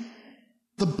then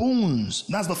the bones,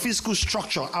 that's the physical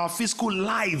structure. Our physical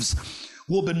lives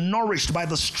will be nourished by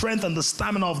the strength and the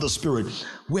stamina of the spirit.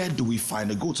 Where do we find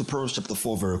it? Go to Proverbs chapter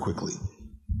 4 very quickly.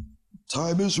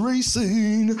 Time is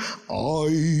racing. I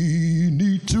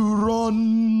need to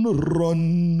run.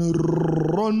 I'm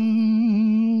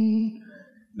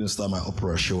going to start my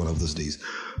opera show one of those days.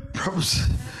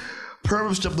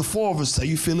 Proverbs chapter 4 verse. Are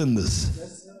you feeling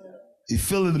this? You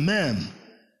feeling it, man?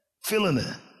 Feeling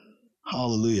it?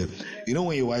 Hallelujah. You know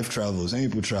when your wife travels, when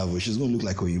people travel, she's going to look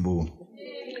like Oyibo.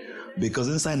 Because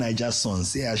inside Niger's sun,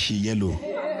 see how she yellow.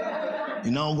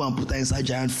 You now go and put her inside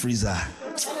giant freezer.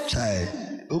 Child.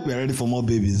 Hope we're ready for more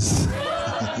babies.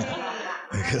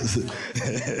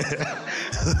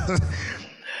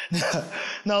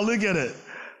 Now look at it.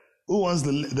 Who wants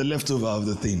the leftover of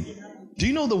the thing? Do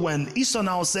you know that when Esau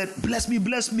now said, bless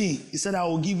me, he said, I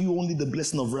will give you only the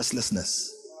blessing of restlessness.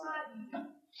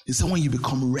 He said, when you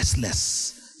become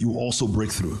restless, you will also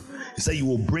break through. He said, you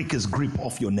will break his grip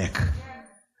off your neck.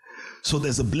 So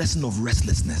there's a blessing of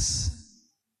restlessness.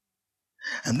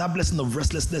 And that blessing of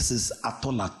restlessness is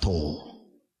atol.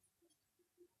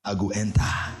 I go enter.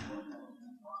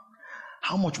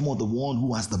 How much more the one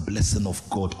who has the blessing of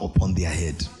God upon their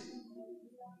head?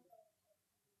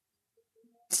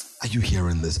 Are you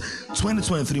hearing this?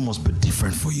 2023 must be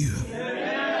different for you.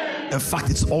 In fact,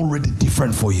 it's already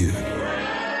different for you.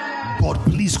 But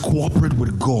please cooperate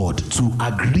with God to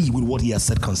agree with what He has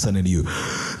said concerning you.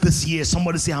 This year,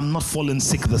 somebody say, I'm not falling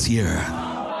sick this year.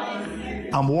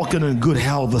 I'm walking in good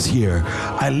health this year.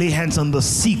 I lay hands on the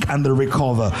sick and they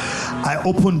recover. I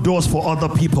open doors for other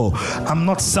people. I'm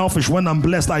not selfish. When I'm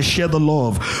blessed, I share the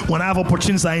love. When I have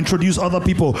opportunities, I introduce other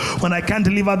people. When I can't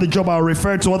deliver the job, I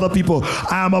refer to other people.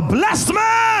 I am a blessed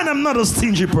man. I'm not a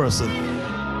stingy person.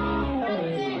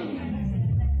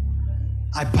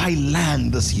 I buy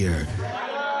land this year.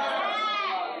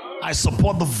 I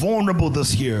support the vulnerable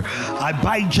this year. I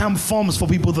buy jam forms for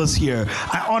people this year.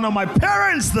 I honor my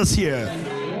parents this year.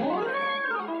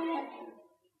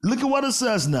 Look at what it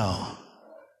says now.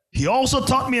 He also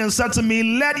taught me and said to me,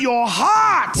 let your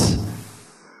heart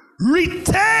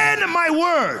retain my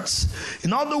words.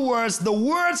 In other words, the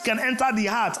words can enter the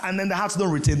heart and then the heart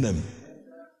don't retain them.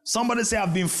 Somebody say,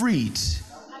 I've been freed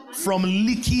from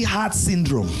leaky heart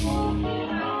syndrome.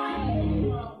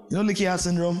 You know leaky heart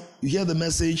syndrome? You hear the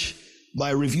message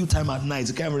by review time at night,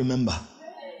 you can't remember.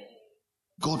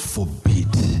 God forbid.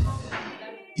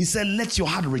 He said, let your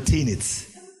heart retain it.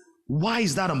 Why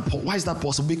is that important? Why is that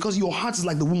possible? Because your heart is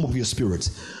like the womb of your spirit.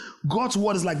 God's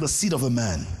word is like the seed of a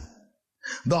man.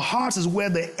 The heart is where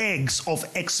the eggs of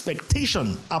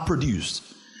expectation are produced.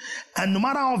 And no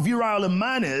matter how virile a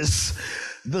man is,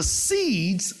 the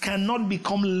seeds cannot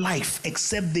become life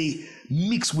except they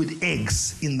mix with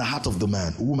eggs in the heart of the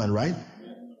man, woman, right?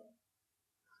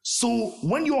 So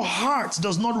when your heart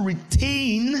does not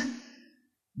retain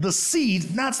the seed,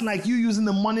 that's like you using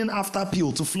the morning after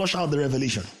pill to flush out the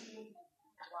revelation.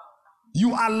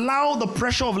 You allow the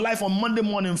pressure of life on Monday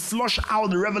morning flush out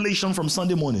the revelation from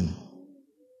Sunday morning.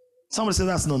 Somebody say,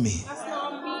 that's not me. That's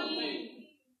not me.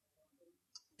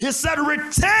 He said,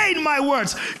 retain my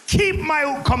words, keep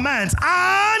my commands,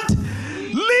 and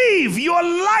live. Your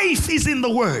life is in the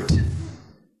word.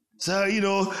 So,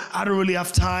 I don't really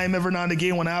have time. Every now and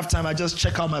again, when I have time, I just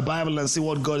check out my Bible and see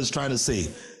what God is trying to say.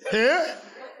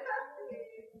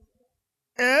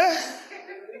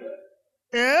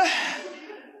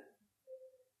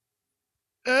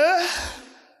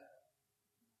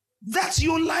 That's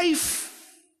your life.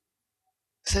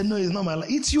 I said, no, it's not my life.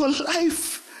 It's your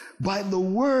life. By the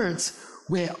words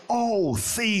were all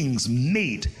things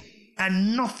made,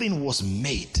 and nothing was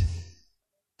made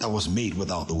that was made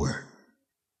without the word.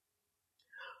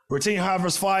 Retain your heart,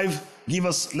 verse 5.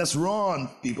 Let's run,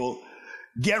 people.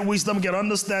 Get wisdom, get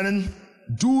understanding.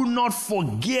 Do not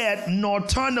forget nor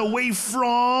turn away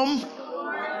from.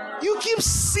 You keep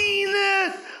seeing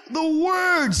it. The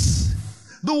words.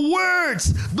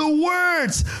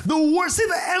 See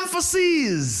the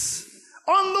emphasis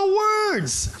on the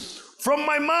words. From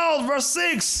my mouth, verse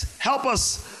 6. Help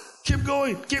us. Keep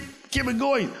going. Keep it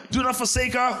going. Do not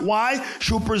forsake her. Why?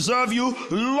 She'll preserve you.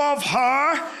 Love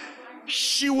her.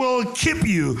 She will keep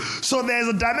you. So there's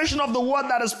a dimension of the word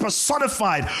that is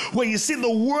personified, where you see the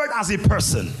word as a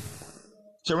person.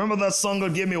 So remember that song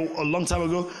God gave me a long time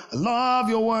ago? I love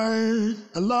your word.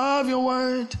 I love your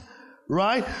word.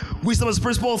 Right? Wisdom is the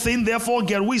principal thing. Therefore,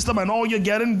 get wisdom, and all you're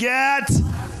getting, get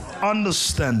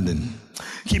understanding.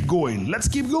 Keep going. Let's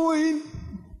keep going.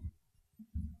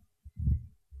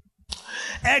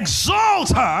 Exalt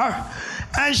her,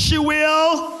 and she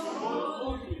will.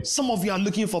 Some of you are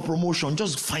looking for promotion.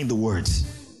 Just find the words.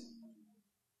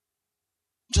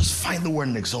 Just find the word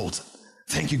and exalt.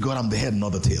 Thank you, God, I'm the head,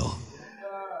 not the tail.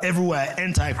 Everywhere I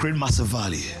enter, I create massive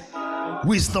value.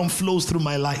 Wisdom flows through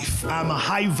my life. I'm a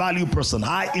high value person,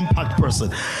 high impact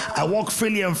person. I walk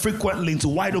freely and frequently into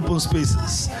wide open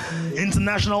spaces.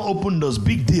 International open doors,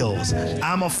 big deals.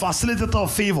 I'm a facilitator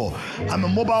of favor. I'm a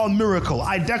mobile miracle.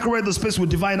 I decorate the space with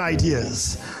divine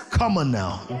ideas. Come on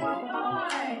now.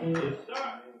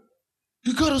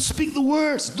 You got to speak the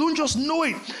words. Don't just know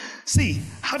it. See,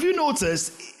 have you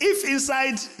noticed, if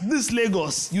inside this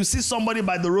Lagos, you see somebody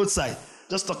by the roadside,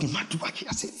 just talking,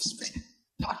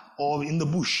 or in the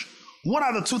bush, what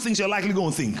are the two things you're likely going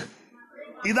to think?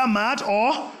 Either mad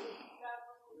or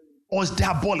it's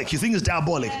diabolic. You think it's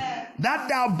diabolic. That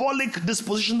diabolic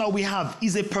disposition that we have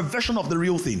is a perversion of the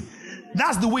real thing.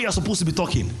 That's the way you're supposed to be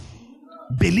talking.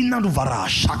 Belina Duvara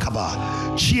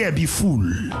Shakaba. Chair be full.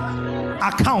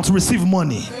 Account receive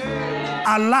money.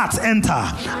 Alert enter.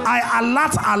 I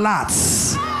alert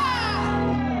alerts.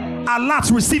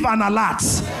 Alert receive an alert.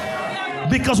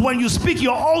 Because when you speak,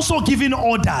 you're also giving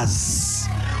orders.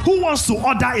 Who wants to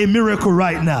order a miracle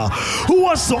right now? Who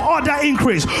wants to order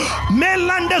increase?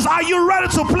 Mainlanders, are you ready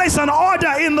to place an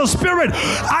order in the spirit?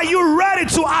 Are you ready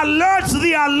to alert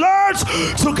the alert?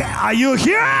 Are you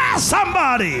here,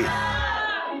 somebody?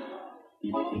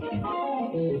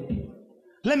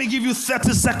 Let me give you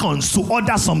 30 seconds to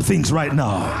order some things right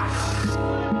now.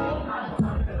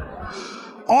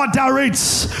 Order it.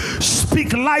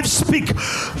 Speak life, speak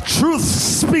truth,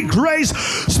 speak grace,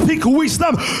 speak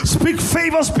wisdom, speak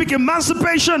favor, speak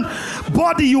emancipation.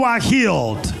 Body, you are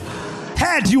healed.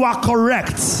 Head, you are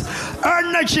correct.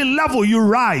 Energy level, you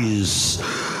rise.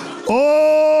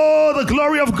 Oh, the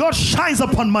glory of God shines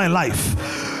upon my life.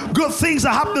 Good things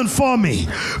are happening for me.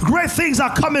 Great things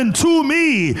are coming to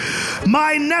me.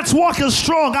 My network is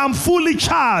strong. I'm fully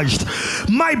charged.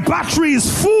 My battery is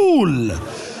full.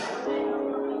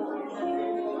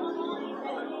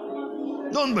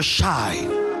 Don't be shy.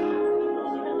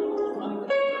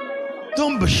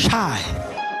 Don't be shy.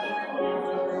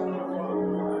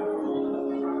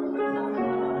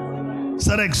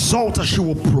 Said exalt her, she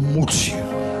will promote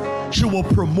you. She will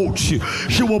promote you.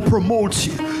 She will promote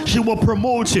you. She will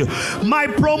promote you. My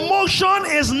promotion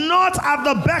is not at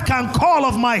the beck and call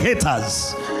of my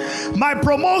haters. My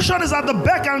promotion is at the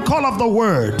beck and call of the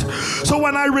word. So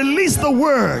when I release the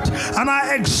word and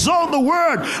I exalt the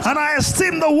word and I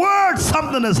esteem the word,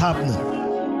 something is happening.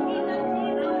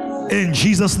 In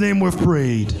Jesus' name we've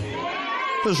prayed.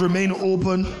 Please remain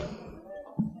open.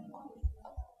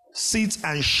 Sit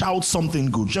and shout something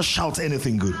good. Just shout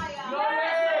anything good.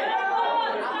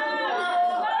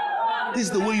 This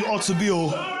is the way you ought to be,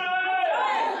 oh.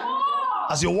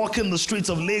 As you're walking the streets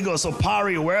of Lagos or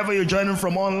Paris, wherever you're joining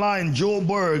from online,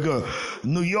 Joburg,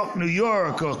 New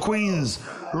York, or Queens,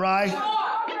 right?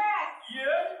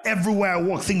 Everywhere I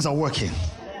walk, things are working.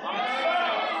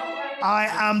 I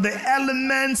am the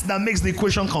element that makes the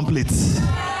equation complete.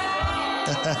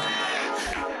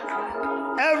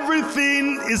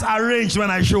 Everything is arranged when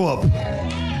I show up.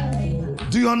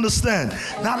 Do you understand?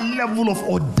 That level of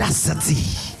audacity.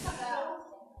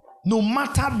 No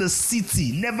matter the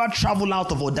city, never travel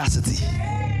out of audacity.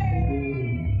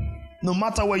 No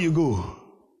matter where you go,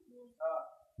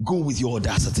 go with your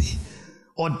audacity.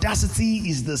 Audacity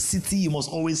is the city you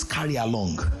must always carry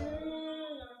along.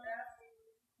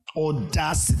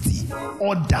 Audacity.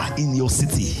 Order in your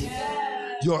city.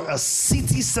 You're a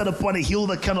city set upon a hill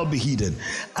that cannot be hidden.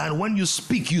 And when you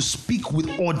speak with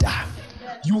order.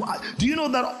 Do you know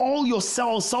that all your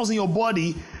cells in your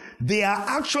body, they are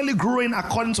actually growing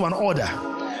according to an order?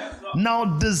 Now,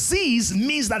 disease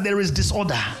means that there is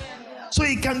disorder. So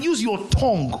you can use your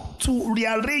tongue to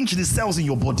rearrange the cells in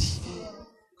your body.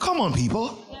 Come on,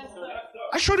 people.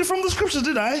 I showed it from the scriptures,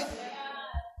 did I?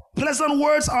 Pleasant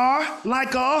words are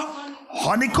like a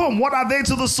honeycomb. What are they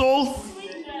to the soul?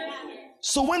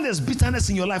 So when there's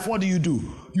bitterness in your life, what do?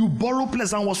 You borrow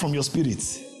pleasant words from your spirit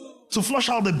to flush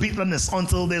out the bitterness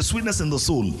until there's sweetness in the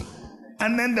soul.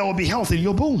 And then there will be health in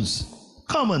your bones.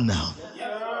 Come on now.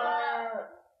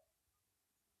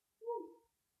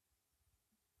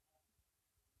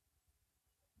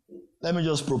 Let me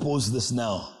just propose this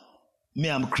now.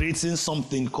 I'm creating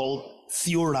something called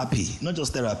theorapy, not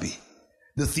just therapy.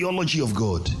 The theology of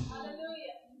God.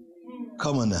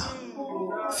 Come on now.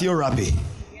 Theorapy.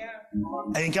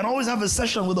 And you can always have a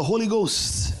session with the Holy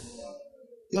Ghost.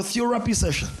 Your theorapy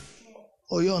session.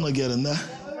 Oh, you're not getting there.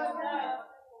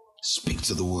 Speak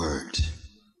to the word.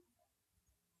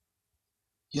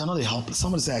 You're not a helpless.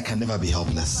 Somebody say, I can never be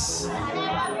helpless.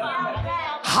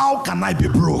 How can I be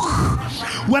broke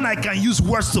when I can use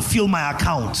words to fill my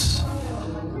account?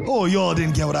 Oh, y'all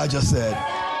didn't get what I just said.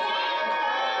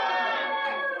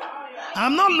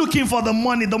 I'm not looking for the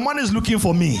money. The money is looking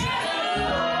for me.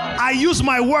 I use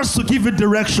my words to give it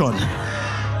direction.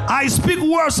 I speak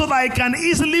words so that I can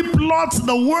easily plot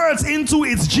the words into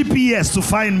its GPS to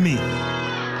find me.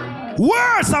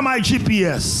 Words are my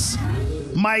GPS.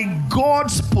 My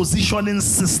God's positioning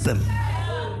system.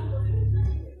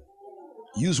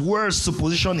 Use words to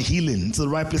position healing into the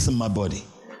right place in my body.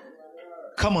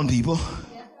 Come on, people.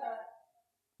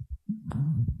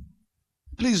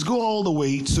 Please go all the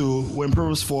way to, when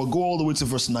Proverbs 4, go all the way to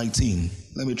verse 19.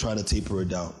 Let me try to taper it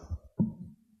down.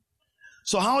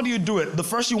 So how do you do it? The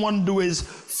first you want to do is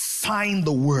find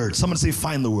the words. Somebody say,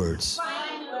 find the words.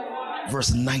 Find the words.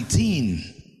 Verse 19.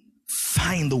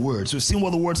 Find the words. We've seen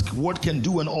what the word can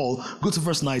do and all. Go to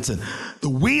verse 19. The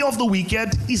way of the wicked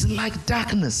is like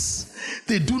darkness.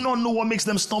 They do not know what makes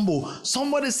them stumble.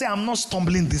 Somebody say, I'm not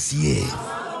stumbling this year.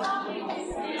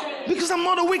 Because I'm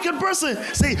not a wicked person.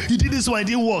 Say, you did this one, it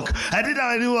didn't work. I did that,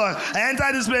 I didn't work. I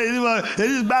entered this place, it didn't work.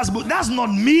 This is basketball. That's not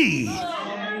me.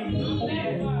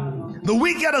 The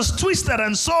wicked is twisted,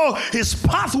 and so his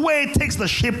pathway takes the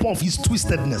shape of his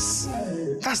twistedness.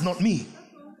 That's not me.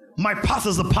 My path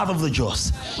is the path of the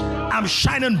just. I'm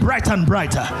shining brighter and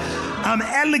brighter. I'm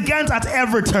elegant at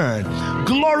every turn,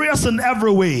 glorious in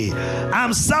every way.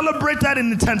 I'm celebrated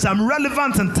in eternity. I'm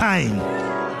relevant in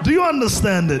time. Do you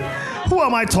understand it? Who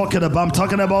am I talking about? I'm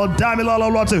talking about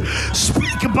Damilala.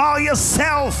 Speak about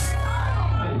yourself.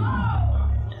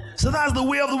 So that's the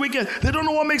way of the wicked. They don't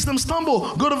know what makes them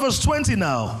stumble. Go to verse 20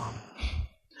 now.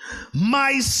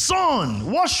 My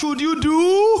son, what should you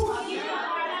do?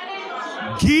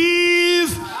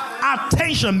 Give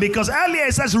attention, because earlier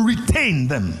it says retain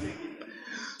them.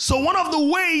 So one of the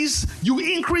ways you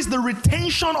increase the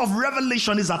retention of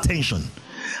revelation is attention.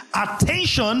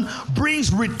 Attention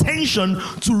brings retention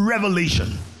to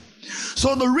revelation.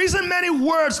 So the reason many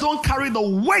words don't carry the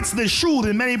weight they should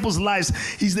in many people's lives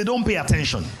is they don't pay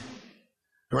attention.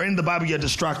 You're in the Bible, you're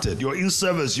distracted. You're in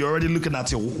service, you're already looking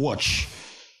at your watch.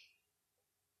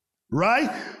 Right?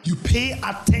 You pay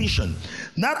attention.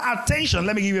 That attention,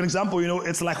 let me give you an example.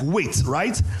 It's like weight,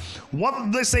 right?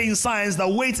 What they say in science, that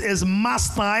weight is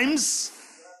mass times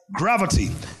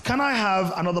gravity. Can I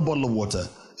have another bottle of water?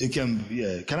 Can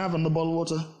I have another bottle of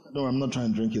water? No, I'm not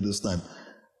trying to drink it this time.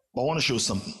 But I want to show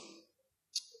something.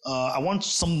 I want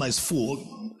something that's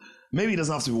full. Maybe it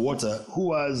doesn't have to be water.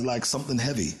 Who has like something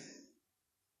heavy?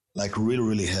 Like really,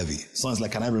 really heavy. Sounds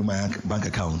like, can I bring my bank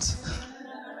account?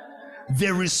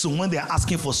 Very soon, when they're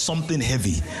asking for something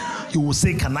heavy, you will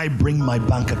say, can I bring my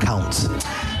bank account?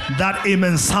 That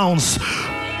amen sounds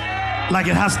like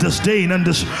it has disdain and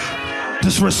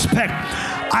disrespect.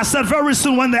 I said very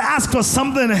soon, when they ask for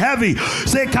something heavy,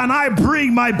 say, can I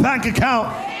bring my bank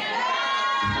account?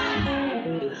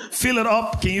 Fill it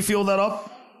up. Can you fill that up?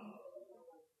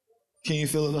 Can you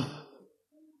fill it up?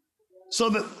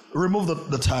 So remove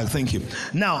the tag. Thank you.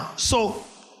 Now, so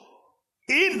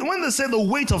when they say the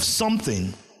weight of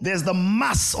something, there's the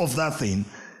mass of that thing.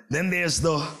 Then there's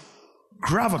the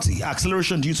gravity,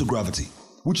 acceleration due to gravity,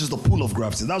 which is the pull of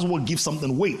gravity. That's what gives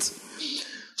something weight.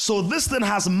 So this thing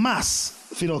has mass.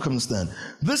 If you don't understand,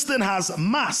 this thing has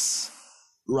mass,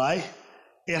 right?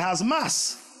 It has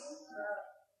mass.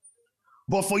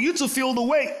 But for you to feel the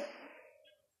weight,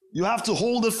 you have to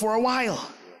hold it for a while,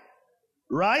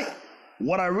 right?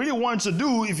 What I really want to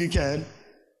do, if you can,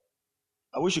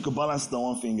 I wish you could balance the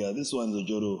one finger. This one's a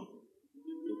jodo.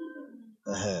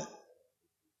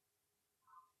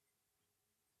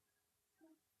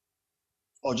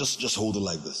 Or just hold it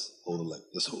like this. Hold it like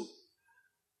this. Hold.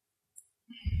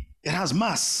 It has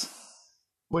mass,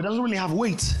 but it doesn't really have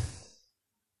weight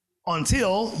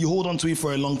until you hold on to it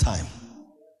for a long time.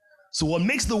 So what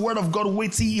makes the word of God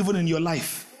weighty even in your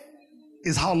life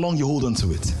is how long you hold on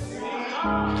to it.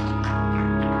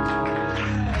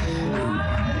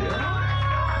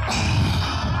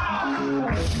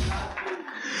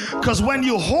 Because when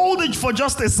you hold it for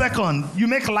just a second, you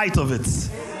make light of it.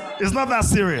 It's not that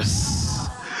serious.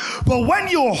 But when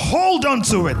you hold on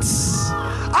to it,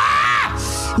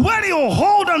 when you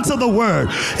hold on to the word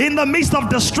in the midst of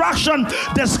distraction,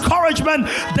 discouragement,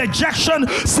 dejection,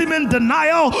 seeming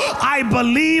denial, I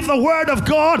believe the word of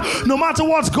God. No matter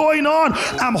what's going on,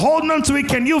 I'm holding on to it.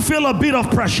 Can you feel a bit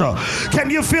of pressure? Can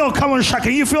you feel, come on, Shaq,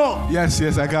 can you feel? Yes,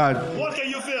 I can. What can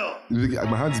you feel?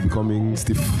 My hand is becoming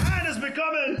stiff. Hand is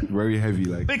becoming very heavy,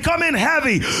 like. Becoming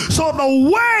heavy. So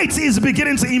the weight is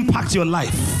beginning to impact your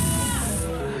life.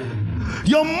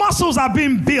 Your muscles are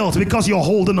being built because you're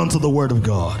holding on to the word of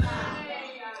God.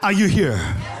 Are you here?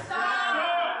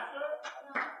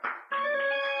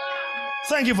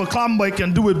 Thank you for clapping, but you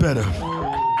can do it better.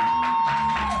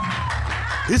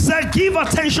 He said, give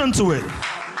attention to it.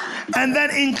 And then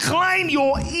incline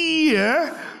your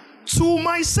ear to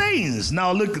my sayings.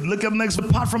 Now look at the next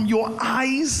apart from your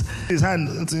eyes. His hand,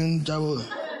 it's in Java.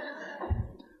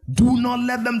 Do not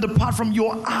let them depart from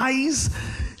your eyes.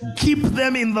 Keep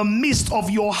them in the midst of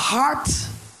your heart.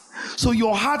 So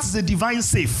your heart is a divine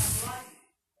safe.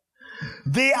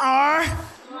 They are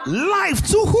life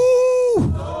to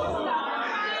who?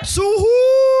 To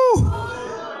who?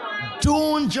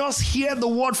 Don't just hear the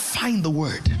word, find the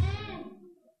word.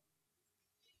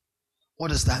 What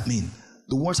does that mean?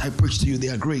 The words I preach to you, they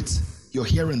are great. You're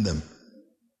hearing them.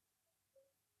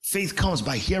 Faith comes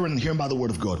by hearing and hearing by the word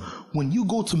of God. When you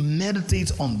go to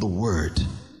meditate on the word,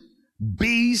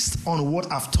 based on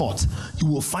what I've taught, you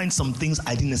will find some things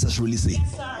I didn't necessarily say.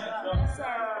 Yes, sir.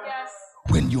 Yes.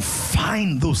 When you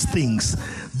find those things,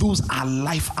 those are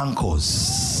life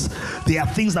anchors. They are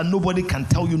things that nobody can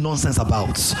tell you nonsense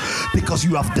about because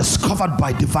you have discovered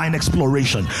by divine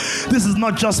exploration. This is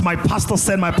not just my pastor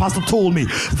said, my pastor told me.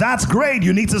 That's great.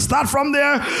 You need to start from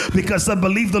there because I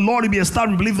believe the Lord will be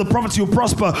established, believe the prophets will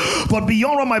prosper. But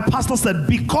beyond what my pastor said,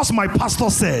 because my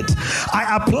pastor said,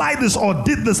 I applied this or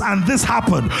did this and this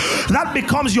happened, that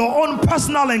becomes your own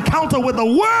personal encounter with the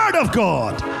word of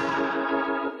God.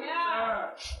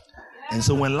 And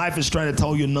so when life is trying to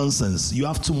tell you nonsense, you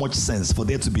have too much sense for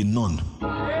there to be none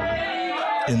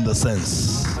in the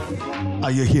sense.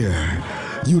 Are you here?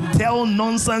 You tell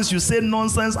nonsense, you say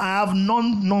nonsense, I have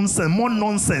non-nonsense, more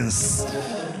nonsense.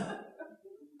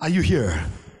 Are you here?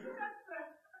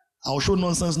 I'll show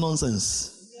nonsense.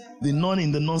 The none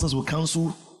in the nonsense will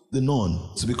cancel the none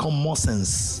to become more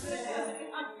sense.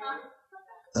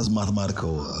 That's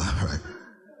mathematical, right?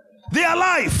 They are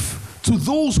life to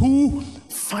those who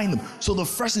find them. So the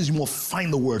first is you must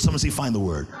find the word. Someone say find the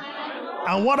word.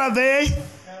 And what are they?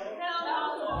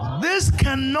 This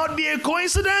cannot be a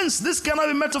coincidence. This cannot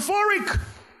be metaphoric.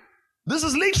 This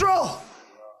is literal.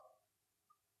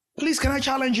 Please, can I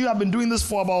challenge you? I've been doing this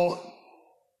for about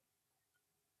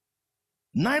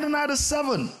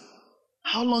 1997.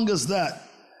 How long is that?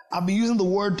 I've been using the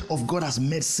word of God as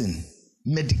medicine,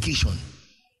 medication.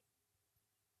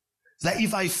 That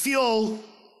if I feel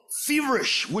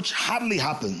feverish, which hardly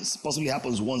happens, possibly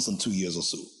happens once in 2 years or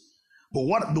so.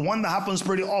 But the one that happens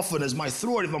pretty often is my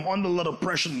throat. If I'm under a lot of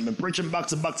pressure and been preaching back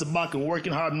to back to back and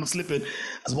working hard and not sleeping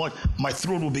as much, my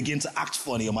throat will begin to act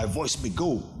funny or my voice will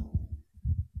go.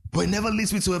 But it never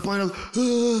leads me to a point of,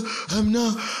 I'm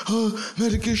now,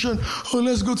 medication,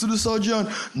 let's go to the surgeon.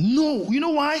 No, you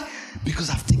know why? Because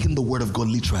I've taken the word of God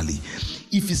literally.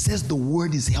 If it says the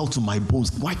word is held to my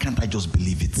bones, why can't I just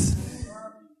believe it?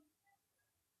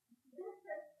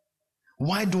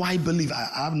 Why do I believe? I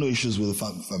have no issues with the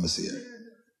pharmacy here,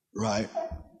 right?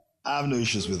 I have no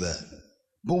issues with that.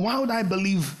 But why would I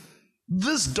believe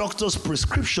this doctor's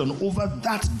prescription over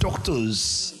that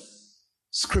doctor's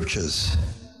scriptures?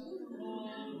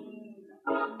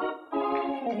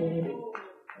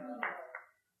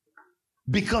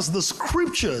 Because the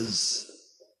scriptures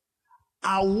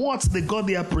are what they got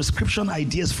their prescription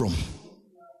ideas from.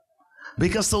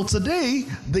 Because so today,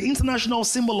 the international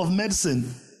symbol of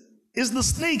medicine is the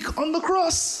snake on the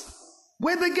cross.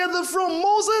 Where they get them from?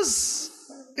 Moses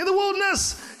in the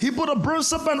wilderness. He put a bronze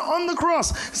serpent on the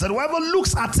cross. He said, whoever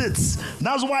looks at it.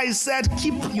 That's why he said,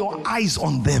 keep your eyes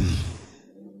on them.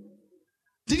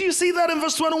 Did you see that in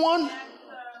verse 21?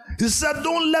 He said,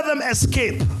 don't let them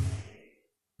escape.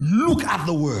 Look at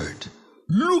the word.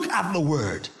 Look at the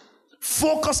word.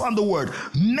 Focus on the word.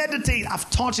 Meditate. I've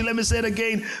taught you. Let me say it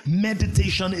again.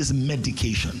 Meditation is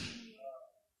medication.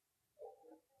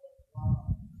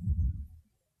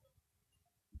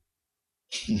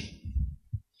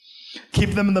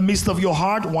 Keep them in the midst of your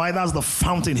heart. Why? That's the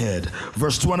fountainhead.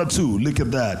 Verse 22. Look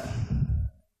at that.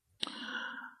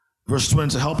 Verse 20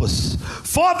 to help us.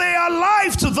 For they are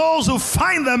life to those who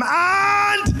find them,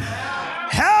 and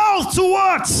health to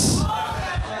what?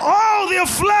 All their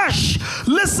flesh.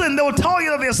 Listen, they will tell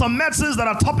you that there's some medicines that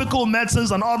are topical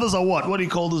medicines and others are what? What do you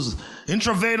call those?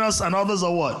 Intravenous, and others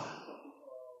are what?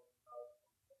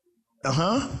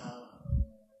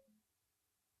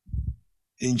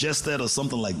 Ingested or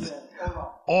something like that.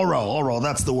 Oral,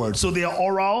 that's the word. So they are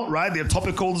oral, right? They're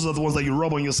topical. Those are the ones that you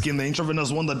rub on your skin. The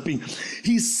intravenous one that being.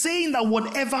 He's saying that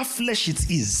whatever flesh it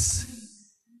is,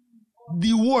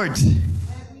 the word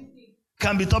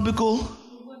can be topical,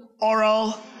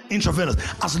 oral, intravenous.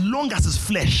 As long as it's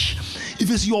flesh. If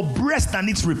it's your breast that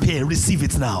needs repair, receive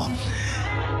it now.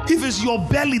 If it's your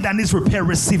belly that needs repair,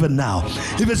 receive it now.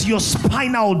 If it's your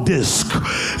spinal disc,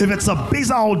 if it's a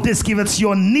basal disc, if it's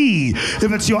your knee,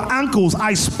 if it's your ankles,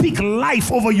 I speak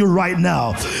life over you right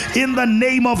now. In the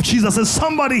name of Jesus. Is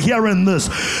somebody hearing this?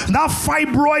 That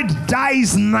fibroid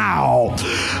dies now.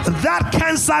 That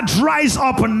cancer dries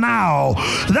up now.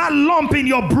 That lump in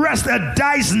your breast that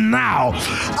dies now.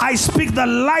 I speak the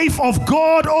life of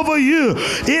God over you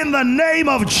in the name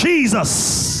of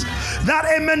Jesus. That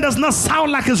amen does not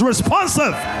sound like it's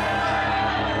responsive.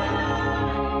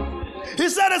 He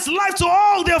said it's life to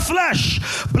all their flesh.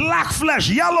 Black flesh,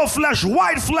 yellow flesh,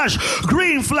 white flesh,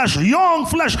 green flesh, young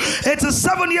flesh. It's a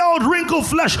 7-year-old wrinkled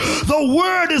flesh. The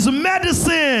word is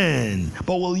medicine.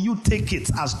 But will you take it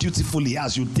as dutifully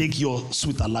as you take your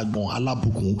sweet alagbon,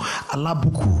 alabuku,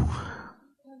 alabuku?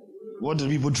 What do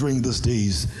people drink these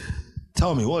days?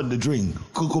 Tell me, what do they drink?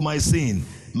 Cocomycin,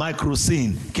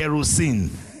 microcin, kerosene.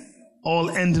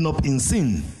 All ending up in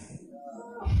sin.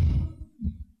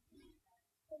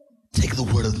 Take the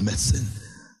word of medicine.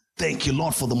 Thank you,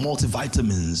 Lord, for the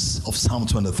multivitamins of Psalm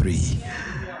 23.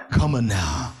 Come on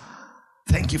now.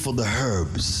 Thank you for the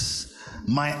herbs.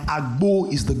 My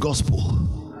agbo is the gospel.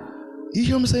 You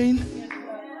hear what I'm saying?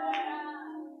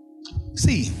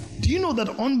 See, do you know that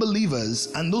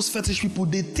unbelievers and those fetish people,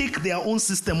 they take their own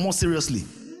system more seriously?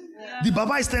 The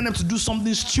Baba is telling them to do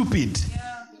something stupid.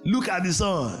 Look at the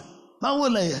son.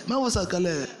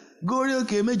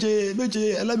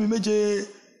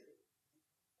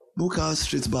 Book out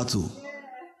street battle.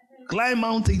 Climb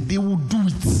mountain, they will do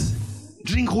it.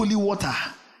 Drink holy water.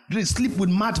 Drink, sleep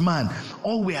with madman.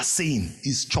 All we are saying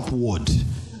is chop word.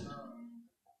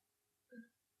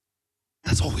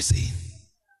 That's all we're saying.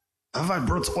 Have I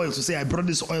brought oil to say I brought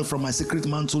this oil from my secret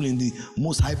mantle in the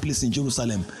most high place in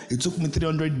Jerusalem? It took me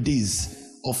 300 days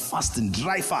of fasting,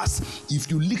 dry fast.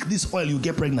 If you lick this oil, you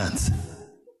get pregnant.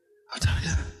 I'll tell you.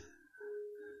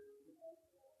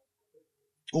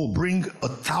 Oh, bring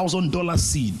 $1,000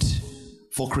 seed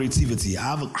for creativity. I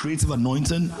have a creative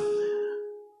anointing.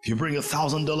 If you bring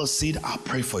 $1,000 seed, I'll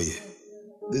pray for you.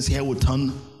 This hair will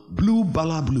turn blue,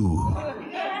 bala blue.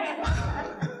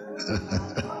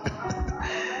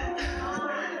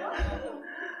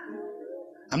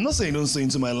 I'm not saying don't sow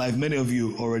into my life. Many of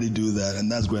you already do that,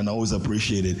 and that's great, and I always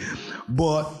appreciate it.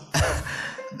 But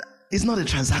it's not a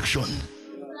transaction.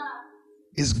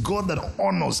 It's God that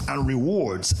honors and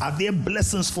rewards. Are there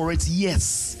blessings for it?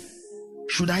 Yes.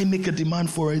 Should I make a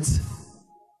demand for it?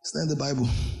 It's not in the Bible.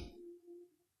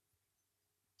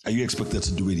 Are you expected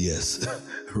to do it? Yes.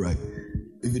 Right.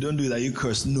 If you don't do it, are you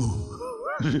cursed? No.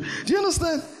 Do you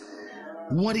understand?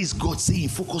 What is God saying?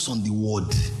 Focus on the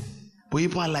word. But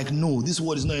people are like, no, this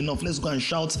word is not enough. Let's go and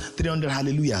shout 300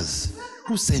 hallelujahs.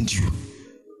 Who sent you?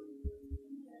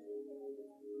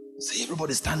 Say,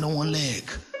 everybody stand on one leg.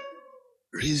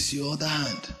 Raise your other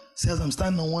hand. Says, I'm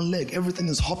standing on one leg. Everything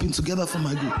is hopping together for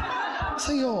my good.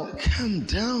 Say, yo, calm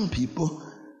down, people.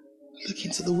 Look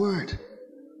into the word.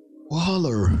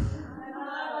 Waller.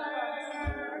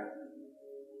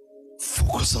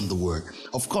 Focus on the word.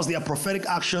 Of course, there are prophetic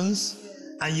actions,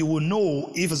 and you will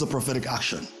know if it's a prophetic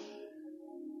action.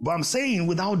 But I'm saying,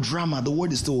 without drama, the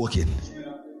word is still working.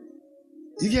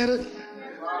 You get it?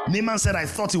 Naaman said, I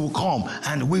thought he would come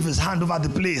and wave his hand over the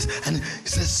place. And he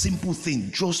said, simple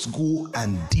thing, just go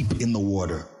and dip in the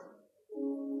water.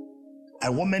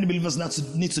 And what many believers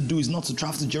need to do is not to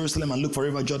travel to Jerusalem and look for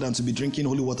River Jordan to be drinking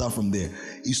holy water from there.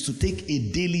 Is to take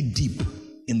a daily dip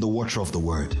in the water of the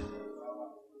word.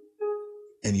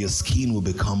 And your skin will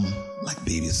become like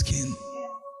baby skin.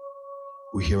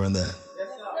 We're hearing that?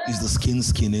 Is the skin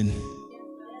skinning?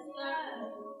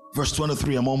 Verse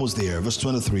 23, I'm almost there. Verse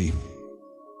 23.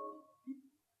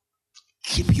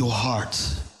 Keep your heart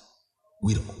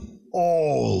with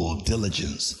all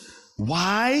diligence.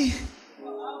 Why?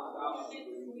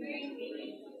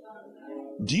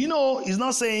 Do you know, he's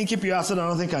not saying keep your heart so that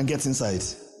nothing can get inside.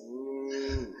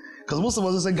 Because most of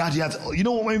us will say, guard your heart. You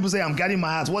know when people say, I'm guarding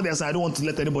my heart, what they're saying, I don't want to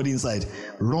let anybody inside.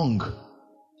 Wrong.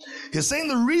 He's saying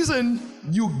the reason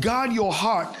you guard your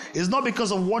heart is not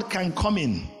because of what can come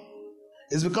in.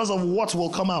 It's because of what will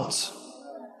come out.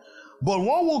 But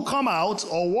what will come out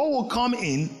or what will come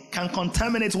in can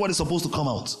contaminate what is supposed to come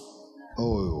out.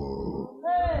 Oh.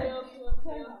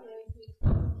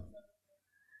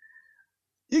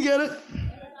 You get it?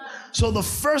 So the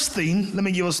first thing, let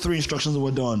me give us 3 instructions and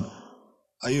we're done.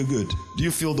 Are you good? Do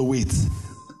you feel the weight?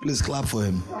 Please clap for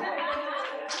him.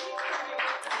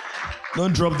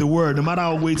 Don't drop the word. No matter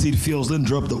how weighty it feels, don't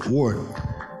drop the word.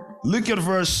 Look at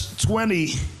verse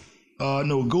 20.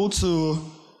 Go to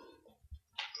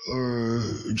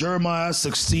Jeremiah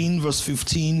 16, verse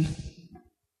 15.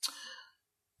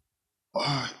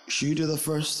 Should you do that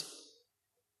first?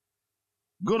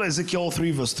 Go to Ezekiel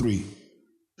 3, verse 3.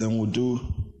 Then we'll do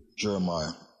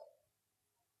Jeremiah.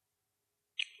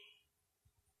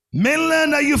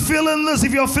 Mainland, are you feeling this?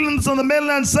 If you're feeling this on the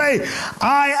mainland, say,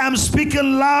 I am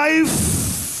speaking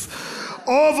life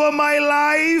over my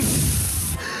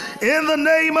life in the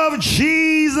name of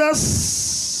Jesus.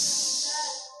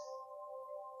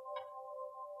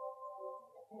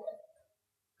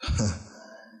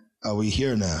 Are we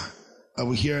here now? Are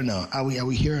we here now? Are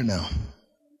we here now?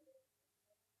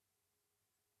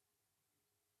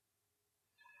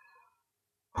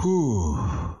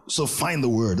 So find the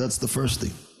word. That's the first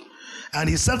thing. And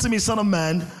he said to me, son of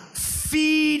man,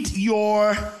 feed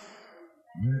your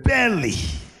belly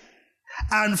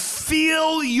and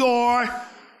fill your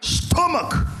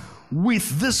stomach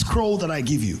with this scroll that I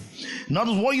give you.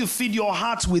 Notice what you feed your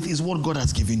heart with is what God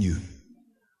has given you.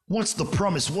 What's the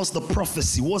promise? What's the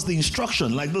prophecy? What's the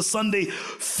instruction? Like this Sunday,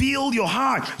 fill your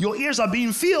heart. Your ears are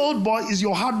being filled, but is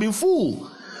your heart being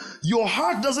full? Your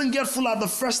heart doesn't get full at the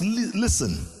first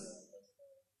listen.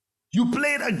 You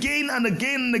play it again and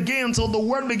again and again until the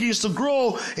word begins to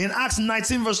grow. In Acts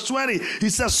 19 verse 20, he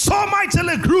says, so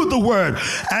mightily grew the word.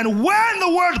 And when the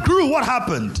word grew, what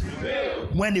happened?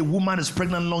 When a woman is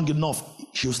pregnant long enough,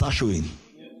 she will start showing.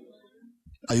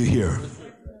 Are you here?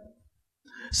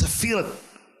 So feel it.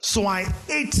 So I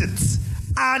ate it,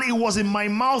 and it was in my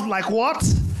mouth like what?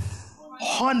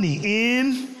 Honey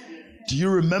in, do you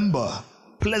remember?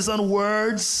 Pleasant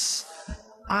words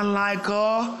and like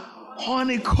a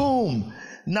honeycomb.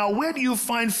 Now, where do you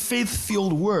find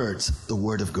faith-filled words? The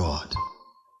word of God.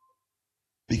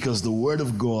 Because the word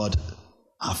of God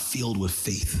are filled with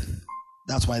faith.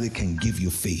 That's why they can give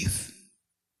you faith.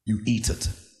 You eat it.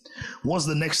 What's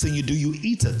the next thing you do? You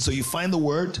eat it. So you find the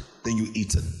word, then you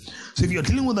eat it. So if you're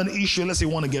dealing with an issue, let's say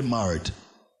you want to get married,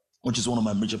 which is one of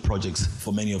my major projects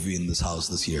for many of you in this house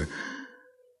this year.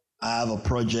 I have a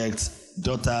project,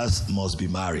 daughters must be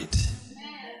married.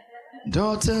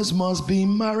 Daughters must be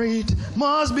married,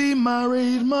 must be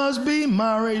married, must be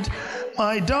married.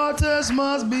 My daughters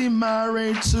must be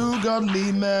married to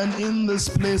godly men in this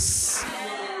place.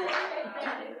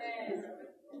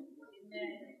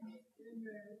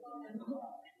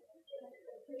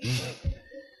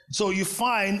 So you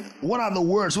find, what are the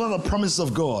words, what are the promises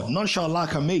of God? None shall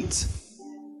lack a mate.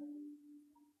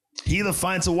 He that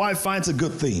finds a wife finds a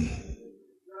good thing,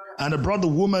 and it brought the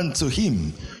woman to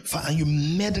him. And you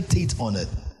meditate on it.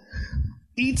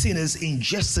 Eating is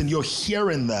ingesting, you're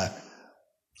hearing that.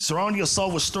 Surround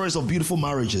yourself with stories of beautiful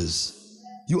marriages.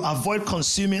 You avoid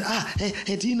consuming,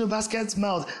 hey, do you know basket's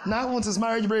mouth? Now I want his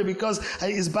marriage break because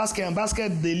it's basket, and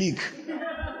basket they leak.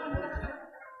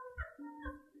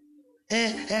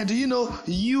 And do you know,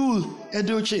 you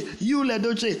Edoche, you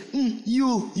Ledoche,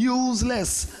 you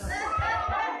useless.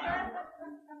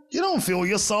 You don't fill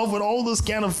yourself with all this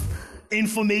kind of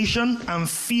information and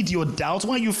feed your doubts.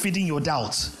 Why are you feeding your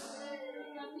doubts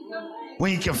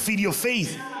when you can feed your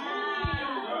faith?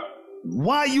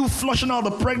 Why are you flushing out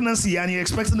the pregnancy and you're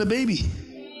expecting a baby?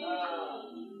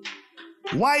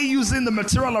 Why are you using the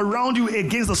material around you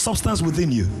against the substance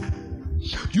within you?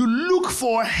 You look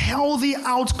for healthy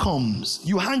outcomes.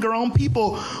 You hang around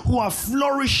people who are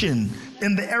flourishing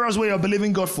in the areas where you're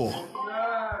believing God for.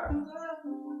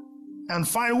 And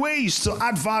find ways to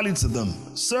add value to them.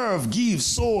 Serve, give,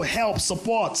 sow, help,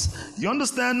 support. You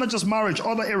understand? Not just marriage,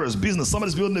 other areas, business.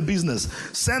 Somebody's building a business.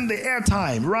 Send the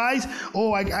airtime, right?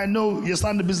 Oh, I know you're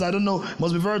starting a business. I don't know. It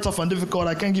must be very tough and difficult.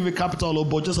 I can't give you capital,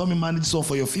 but just help me manage this one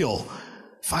for your fuel.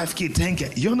 5K,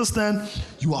 10K. You understand?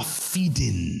 You are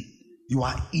feeding. You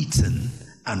are eating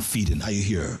and feeding. Are you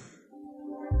here?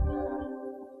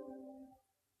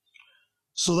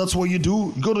 So that's what you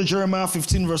do. Go to Jeremiah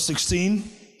 15 verse 16.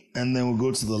 And then we'll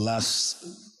go to the last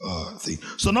thing.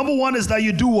 So number one is that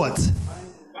you do what?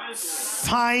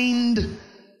 Find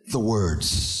the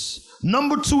words.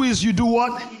 Number two is you do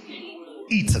what?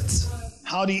 Eat it.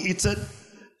 How do you eat it?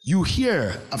 You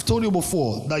hear. I've told you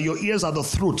before that your ears are the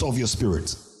throat of your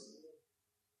spirit.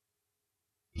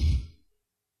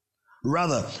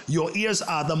 Rather, your ears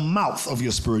are the mouth of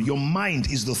your spirit. Your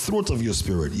mind is the throat of your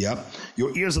spirit. Yeah?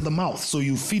 Your ears are the mouth. So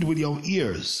you feed with your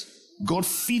ears. God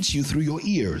feeds you through your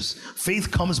ears.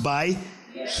 Faith comes by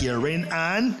hearing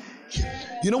and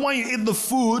you know, when you eat the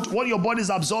food, what your body is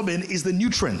absorbing is the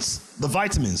nutrients, the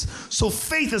vitamins. So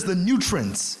faith is the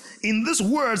nutrients. In these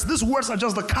words are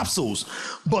just the capsules.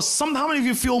 But how many of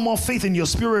you feel more faith in your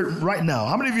spirit right now?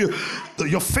 How many of you,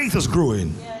 your faith is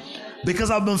growing?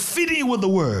 Because I've been feeding you with the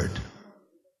word.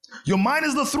 Your mind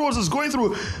is the throat, it's going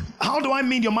through. How do I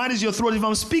mean your mind is your throat? If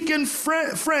I'm speaking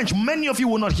French, many of you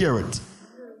will not hear it.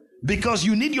 Because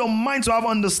you need your mind to have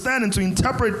understanding to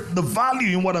interpret the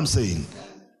value in what I'm saying.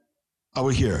 Are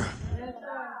we here?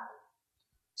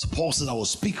 So Paul says, I will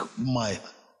speak my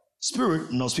spirit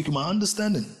and I'll speak my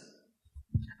understanding.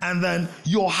 And then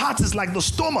your heart is like the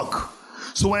stomach.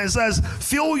 So when it says,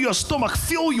 fill your stomach,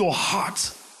 fill your heart.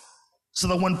 So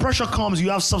that when pressure comes, you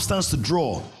have substance to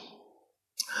draw.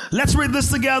 Let's read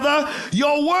this together.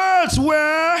 Your words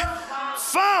were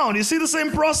found. You see the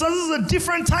same process? This is a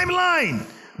different timeline.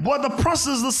 But the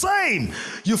process is the same.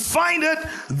 You find it,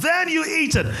 then you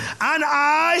eat it. And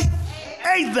I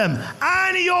ate them.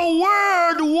 And your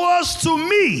word was to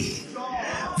me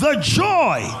the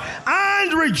joy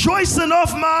and rejoicing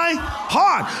of my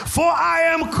heart. For I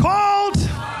am called,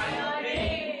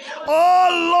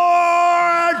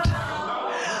 oh Lord,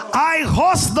 I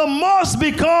host the most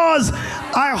because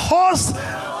I host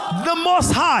the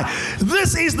Most High.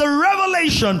 This is the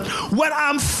revelation. When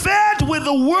I'm fed with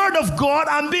the word of God,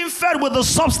 I'm being fed with the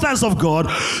substance of God.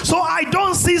 So I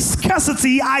don't see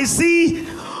scarcity, I see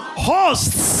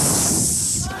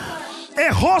hosts.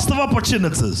 A host of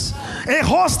opportunities, a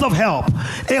host of help,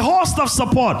 a host of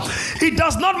support. It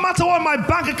does not matter what my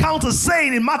bank account is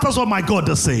saying, it matters what my God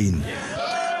is saying.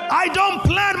 I don't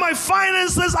plan my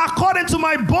finances according to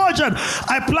my budget.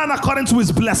 I plan according to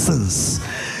his blessings.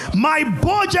 My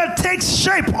budget takes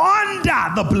shape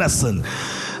under the blessing.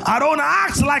 I don't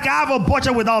act like I have a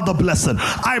budget without the blessing.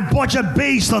 I budget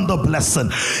based on the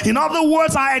blessing. In other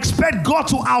words, I expect God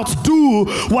to outdo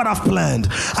what I've planned.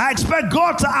 I expect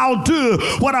God to outdo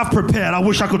what I've prepared. I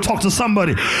wish I could talk to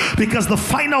somebody, because the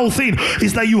final thing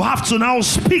is that you have to now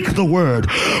speak the word.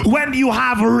 When you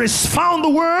have found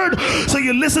the word, so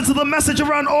you listen to the message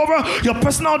over and over, your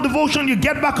personal devotion, you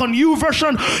get back on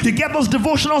YouVersion, you get those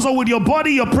devotionals or with your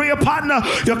body, your prayer partner,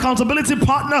 your accountability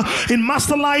partner in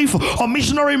Master Life or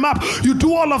Missionary itinerary map. You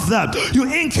do all of that. You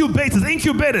incubate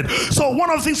it. So one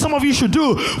of the things some of you should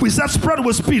do, we said spread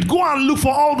with speed. Go and look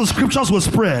for all the scriptures with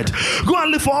spread. Go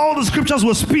and look for all the scriptures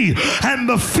with speed and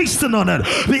be feasting on it.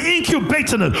 Be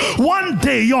incubating it. One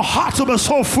day your heart will be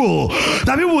so full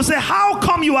that people will say, how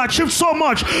come you achieved so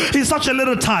much in such a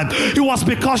little time? It was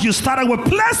because you started with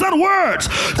pleasant words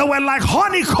that were like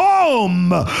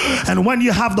honeycomb. And when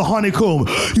you have the honeycomb,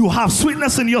 you have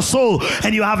sweetness in your soul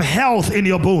and you have health in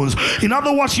your bones. In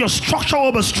other words, your structure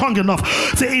will be strong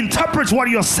enough to interpret what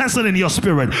you're sensing in your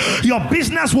spirit. Your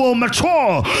business will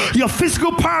mature. Your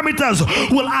physical parameters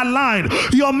will align.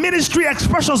 Your ministry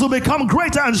expressions will become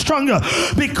greater and stronger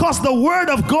because the word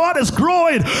of God is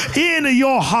growing in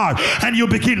your heart and you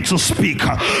begin to speak.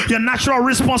 Your natural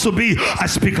response will be, I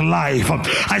speak life.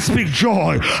 I speak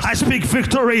joy. I speak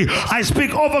victory. I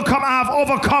speak overcome. I have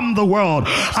overcome the world.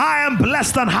 I am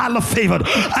blessed and highly favored.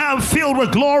 I am filled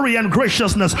with glory and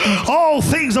graciousness. All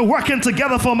things are working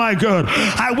together for my good.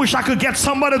 I wish I could get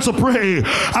somebody to pray.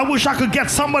 I wish I could get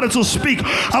somebody to speak.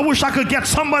 I wish I could get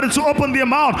somebody to open their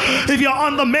mouth. If you're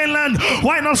on the mainland,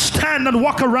 why not stand and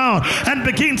walk around and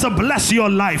begin to bless your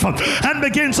life and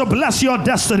begin to bless your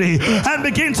destiny and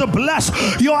begin to bless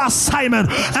your assignment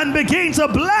and begin to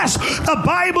bless. The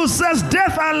Bible says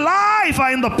death and life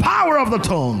are in the power of the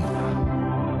tongue.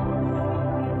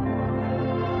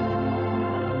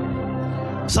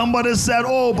 Somebody said,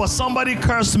 oh, but somebody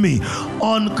cursed me.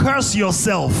 Uncurse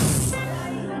yourself.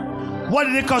 What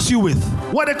did they curse you with?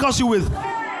 What did they curse you with?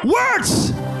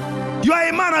 Words. You are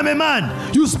a man, I'm a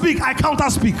man. You speak, I counter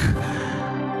speak.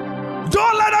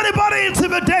 Don't let anybody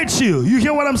intimidate you. You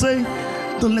hear what I'm saying?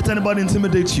 Don't let anybody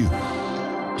intimidate you.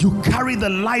 You carry the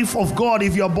life of God.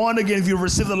 If you're born again, if you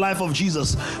receive the life of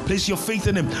Jesus, place your faith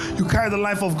in him. You carry the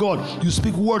life of God. You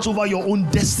speak words over your own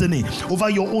destiny, over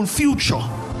your own future.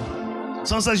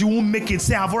 Sometimes you won't make it.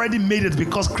 Say, I've already made it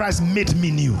because Christ made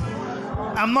me new.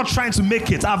 I'm not trying to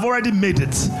make it. I've already made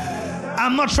it.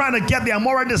 I'm not trying to get there. I'm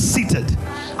already seated.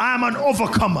 I am an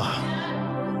overcomer.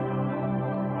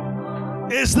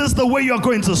 Is this the way you're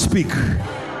going to speak?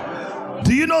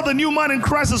 Do you know the new man in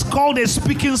Christ is called a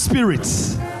speaking spirit?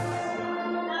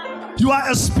 You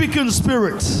are a speaking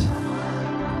spirit.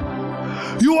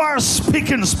 You are a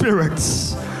speaking spirit.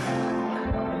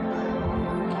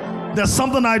 There's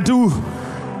something I do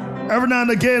every now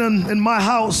and again in my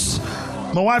house.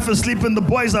 My wife is sleeping, the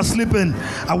boys are sleeping.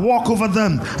 I walk over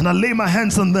them and I lay my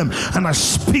hands on them and I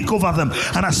speak over them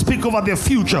and I speak over their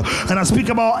future and I speak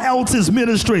about Eltis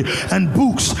ministry and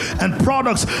books and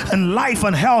products and life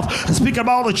and health. I speak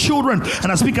about the children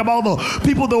and I speak about the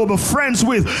people they will be friends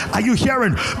with. Are you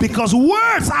hearing? Because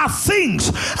words are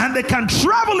things and they can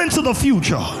travel into the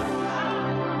future.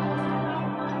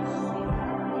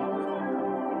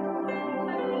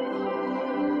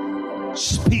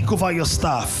 Speak over your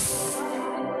staff.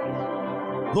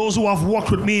 Those who have walked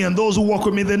with me and those who walk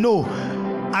with me, they know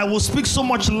I will speak so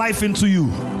much life into you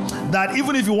that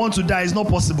even if you want to die, it's not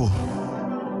possible.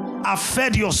 I've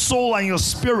fed your soul and your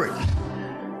spirit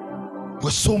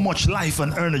with so much life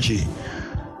and energy.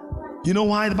 You know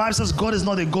why? The Bible says God is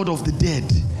not a God of the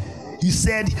dead. He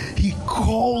said he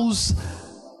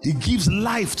gives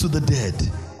life to the dead.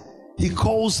 He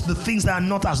calls the things that are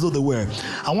not as though they were.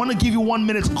 I want to give you 1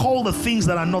 minute. Call the things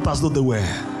that are not as though they were.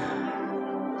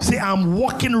 Say, I'm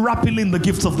walking rapidly in the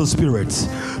gifts of the Spirit.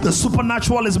 The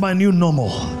supernatural is my new normal.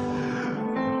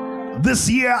 This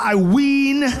year I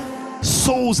win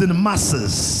souls in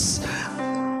masses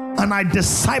and I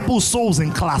disciple souls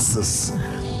in classes.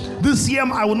 This year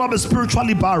I will not be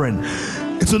spiritually barren.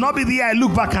 It will not be the year I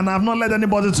look back and I have not led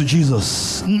anybody to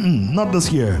Jesus. Not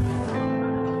this year.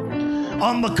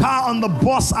 On the car, on the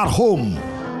bus, at home,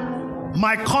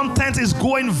 my content is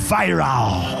going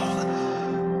viral.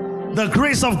 The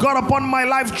grace of God upon my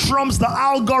life trumps the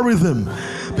algorithm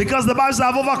because the Bible says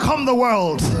I've overcome the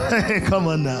world. Come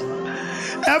on now.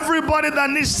 Everybody that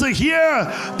needs to hear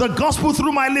the gospel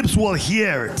through my lips will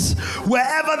hear it.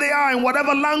 Wherever they are, in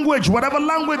whatever language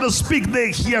they speak,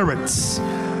 they hear it.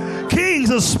 Kings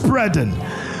are spreading.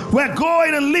 We're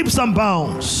going in leaps and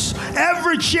bounds.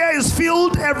 Every chair is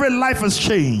filled, every life is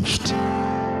changed.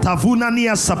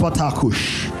 Tavunania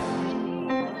sapatakush.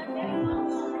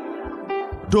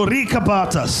 Dorika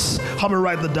Batas. Help me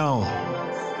write that down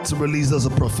to release those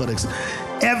prophetics.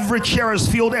 Every chair is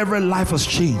filled, every life has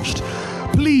changed.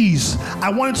 Please, I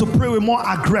want you to pray with more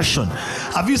aggression.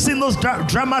 Have you seen those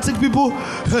dramatic people?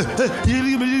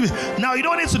 Now, you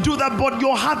don't need to do that, but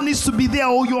your heart needs to be there,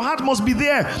 or your heart must be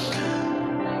there.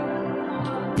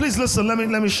 Please listen, let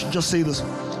me just say this.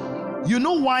 You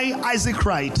know why Isaac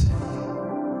cried?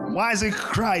 Why Isaac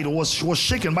cried, was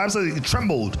shaken. The Bible says he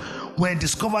trembled. when he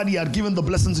discovered he had given the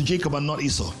blessing to Jacob and not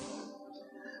Esau.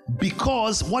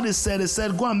 Because what it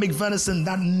said, go and make venison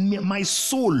that my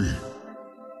soul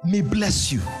may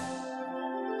bless you.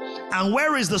 And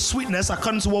where is the sweetness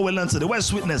according to what we learned today? Where is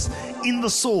sweetness? In the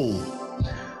soul.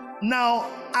 Now,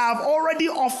 I've already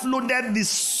offloaded the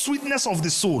sweetness of the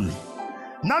soul.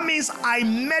 That means I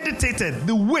meditated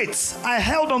the weight. I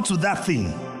held on to that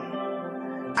thing.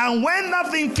 And when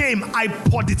that thing came, I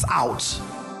poured it out.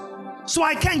 So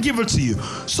I can't give it to you.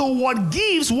 So what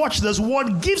gives, watch this,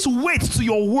 what gives weight to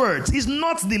your words is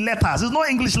not the letters. It's not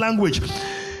English language.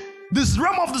 This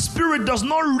realm of the spirit does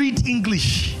not read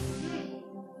English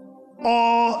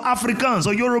or Afrikaans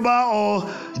or Yoruba or,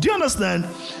 do you understand?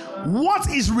 What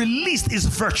is released is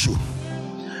virtue.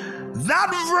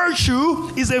 That virtue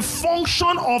is a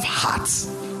function of heart,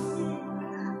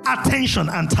 attention,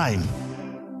 and time.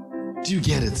 Do you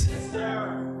get it?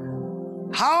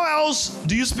 How else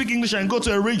do you speak English and go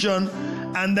to a region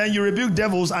and then you rebuke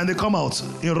devils and they come out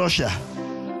in Russia?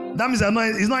 That means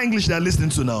it's not English they're listening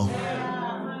to now.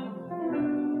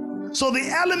 So the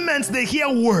elements, they hear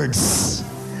words.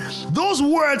 Those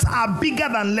words are bigger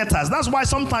than letters. That's why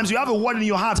sometimes you have a word in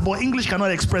your heart, but English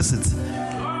cannot express it.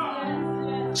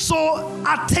 So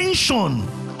attention,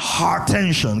 heart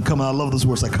tension. Come on, I love those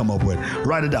words I come up with.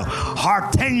 Write it down.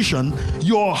 Heart tension.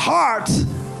 Your heart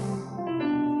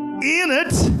in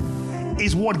it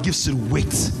is what gives it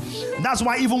weight. That's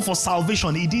why even for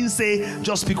salvation, he didn't say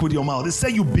just speak with your mouth. He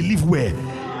said you believe where?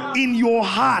 In your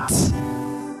heart.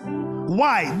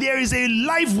 Why? There is a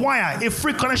live wire, a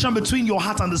free connection between your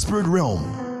heart and the spirit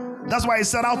realm. That's why he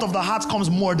said out of the heart comes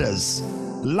murders,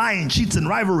 lying, cheating,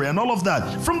 rivalry, and all of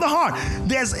that. From the heart,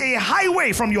 there's a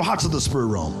highway from your heart to the spirit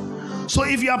realm. So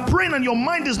if you are praying and your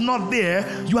mind is not there,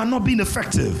 you are not being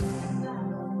effective.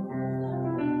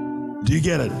 Do you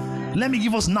get it? Let me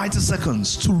give us 90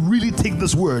 seconds to really take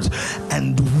this word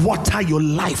and water your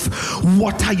life,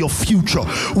 water your future,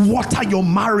 water your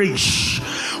marriage.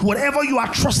 Whatever you are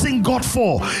trusting God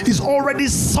for is already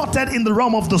sorted in the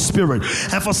realm of the spirit.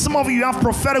 And for some of you have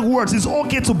prophetic words. It's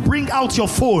okay to bring out your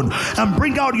phone and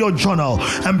bring out your journal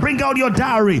and bring out your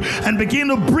diary and begin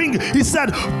to bring. He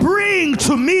said, bring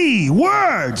to me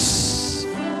words.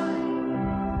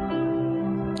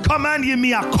 Command ye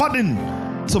me according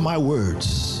to my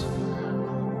words.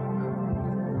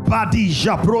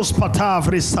 Badija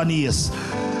prospatavre sanias.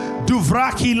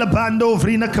 Duvraki labando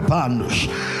vrina kapandush.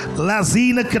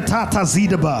 Lazina katata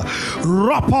zidaba.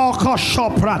 Rapa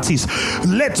koshopratis.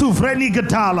 Letu vreni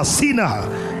gadala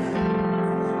sina.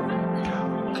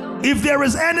 If there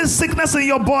is any sickness in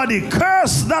your body,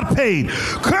 curse that pain,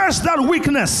 curse that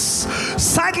weakness.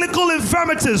 Cyclical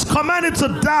infirmities, command it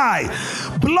to die.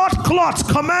 Blood clots,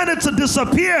 command it to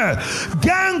disappear.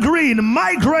 Gangrene,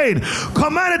 migraine,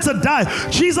 command it to die.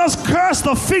 Jesus cursed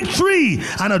the fig tree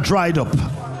and it dried up.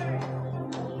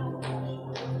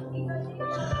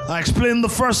 I explained the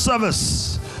first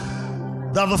service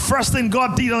that the first thing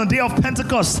God did on the day of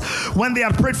Pentecost, when they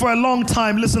had prayed for a long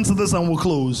time, listen to this and we'll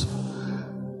close.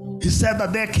 He said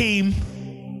that there came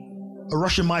a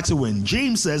rushing mighty wind.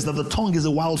 James says that the tongue is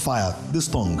a wildfire, this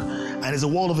tongue, and is a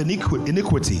wall of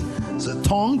iniquity. It's a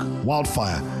tongue,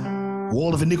 wildfire,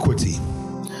 wall of iniquity.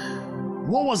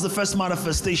 What was the first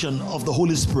manifestation of the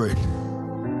Holy Spirit?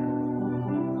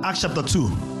 Acts chapter 2.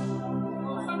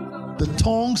 The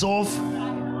tongues of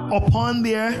upon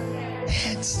their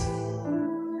heads.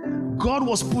 God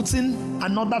was putting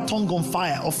another tongue on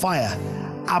fire, of fire,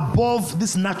 above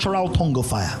this natural tongue of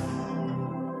fire.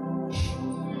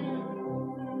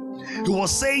 He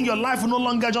was saying your life will no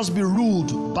longer just be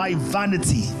ruled by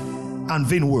vanity and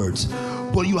vain words,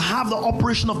 but you have the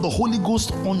operation of the Holy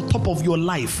Ghost on top of your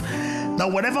life. That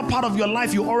whatever part of your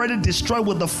life you already destroy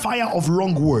with the fire of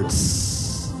wrong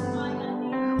words,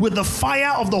 with the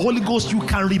fire of the Holy Ghost, you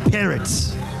can repair it.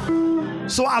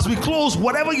 So as we close,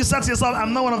 whatever you said to yourself,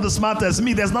 I'm not one of the smartest.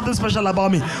 Me, there's nothing special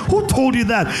about me. Who told you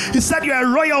that? He said you're a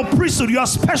royal priesthood, you are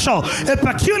special, a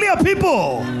peculiar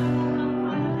people.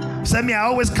 Said me, I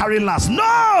always carry last.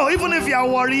 No, even if you are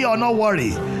worried or not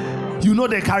worried, you know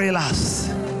they carry last.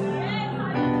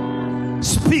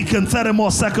 Speak in 30 more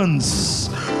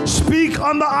seconds. Speak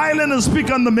on the island and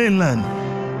speak on the mainland.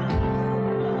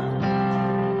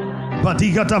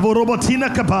 Badiga davorobotina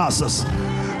kabasas.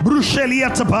 Bruxelia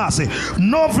tabase.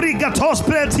 Novri gatos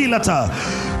pretilata.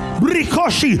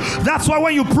 Rikoshi. That's why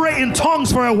when you pray in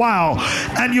tongues for a while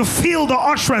and you feel the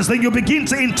utterance, then you begin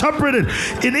to interpret it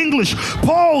in English.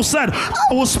 Paul said,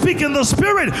 I will speak in the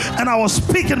spirit and I will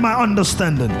speak in my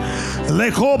understanding.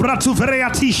 Rate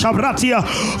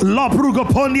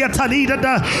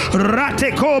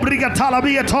cobriga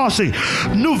talabia tosi,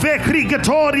 nuve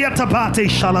crigatoria tabate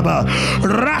shalaba,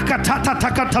 rakatata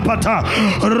takatabata,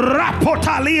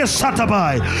 rapotalia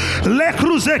satabai, le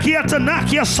cruzekia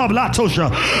tanakia sablatosha,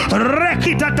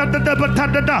 rekita da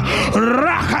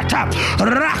rakata,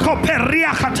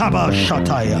 rakoperia kataba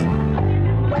shataya.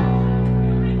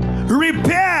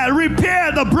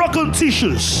 Repair the broken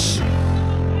tissues.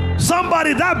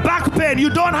 Somebody, that back pain, you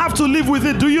don't have to live with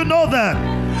it. Do you know that?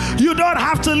 You don't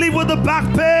have to live with the back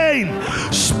pain.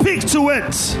 Speak to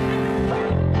it.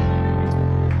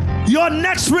 Your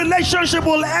next relationship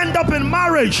will end up in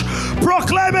marriage.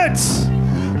 Proclaim it.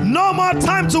 No more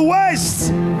time to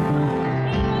waste.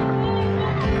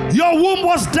 Your womb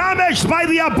was damaged by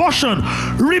the abortion.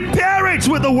 Repair it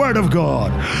with the word of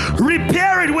God.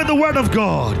 Repair it with the word of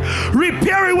God.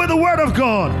 Repair it with the word of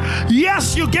God.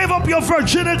 Yes, you gave up your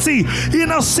virginity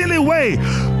in a silly way.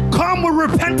 Come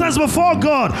with repentance before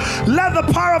God. Let the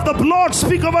power of the blood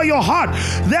speak over your heart.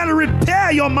 Then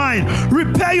repair your mind.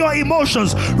 Repair your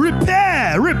emotions.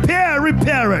 Repair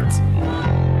it.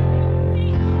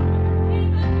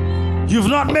 You've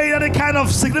not made any kind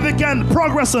of significant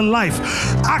progress in life.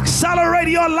 Accelerate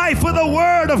your life with the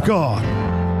word of God.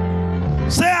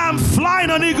 Say, I'm flying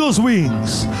on eagle's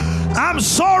wings. I'm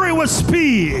soaring with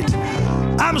speed.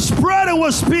 I'm spreading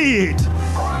with speed.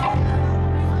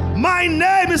 My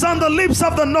name is on the lips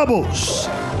of the nobles.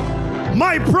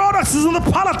 My products is in the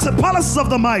palaces of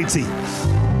the mighty.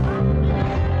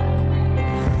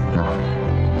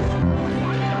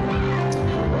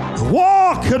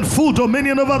 Walk in full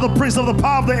dominion over the prince of the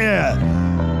power of the air.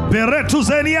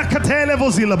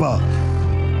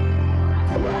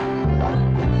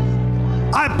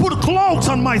 I put clothes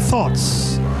on my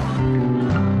thoughts,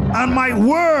 and my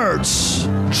words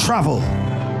travel.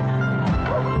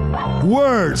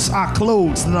 Words are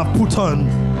clothes that I've put on.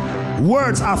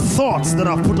 Words are thoughts that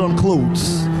I've put on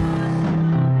clothes.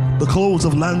 The clothes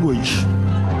of language.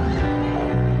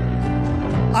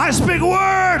 I speak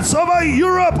words over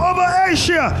Europe, over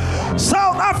Asia,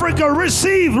 South Africa.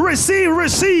 Receive.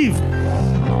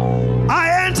 I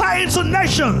enter into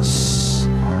nations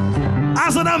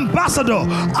as an ambassador.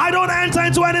 I don't enter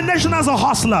into any nation as a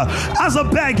hustler, as a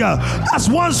beggar, as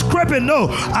one scraping. No,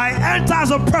 I enter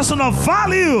as a person of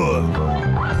value.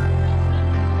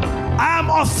 I am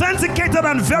authenticated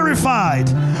and verified.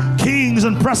 Kings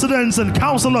and presidents and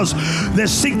counselors, they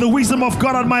seek the wisdom of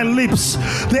God on my lips.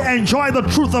 They enjoy the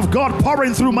truth of God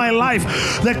pouring through my life.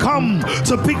 They come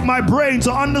to pick my brain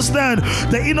to understand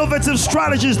the innovative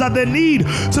strategies that they need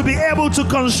to be able to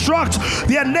construct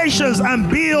their nations and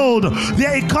build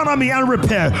their economy and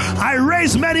repair. I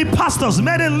raise many pastors,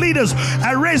 many leaders.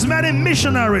 I raise many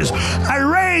missionaries. I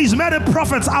raise many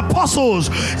prophets, apostles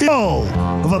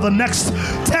over the next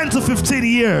 10 to 15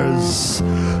 years.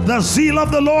 The zeal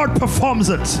of the Lord performs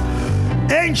it.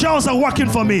 Angels are working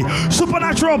for me.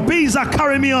 Supernatural beings are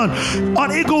carrying me on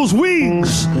eagle's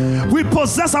wings. We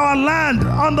possess our land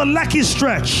on the Lekki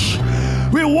stretch.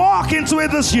 We walk into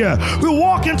it this year. We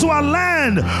walk into our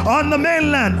land on the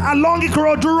mainland, along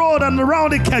Ikorodu Road and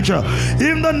around Ikeja.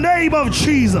 In the name of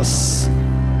Jesus.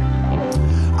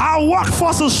 Our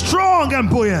workforce is strong and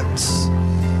buoyant.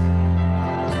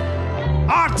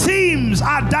 Our teams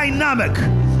are dynamic.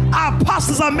 Our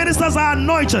pastors and ministers are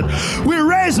anointed. We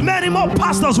raise many more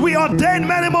pastors. We ordain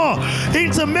many more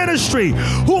into ministry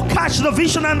who catch the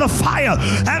vision and the fire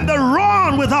and they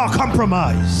run without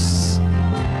compromise.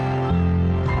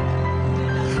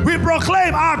 We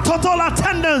proclaim our total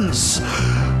attendance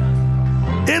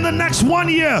in the next 1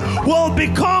 year will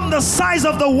become the size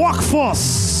of the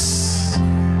workforce,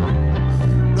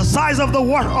 the size of the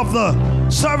work of the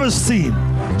service team.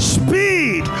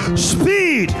 Speed.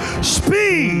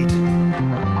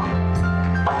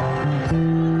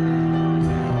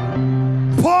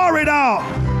 Pour it out.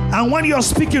 And when you're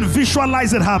speaking,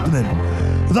 visualize it happening.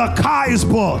 The car is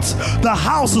bought. The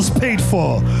house is paid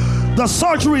for. The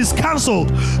surgery is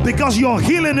canceled because your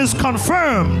healing is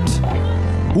confirmed.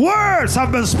 Words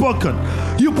have been spoken.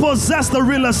 You possess the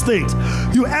real estate.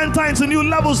 You enter into new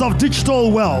levels of digital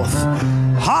wealth.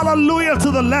 Hallelujah to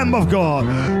the Lamb of God.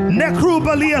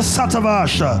 Nekrubalia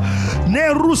Satavasha.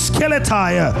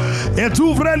 Neruskeletaya.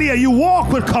 Etuvrelia. You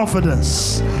walk with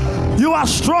confidence. You are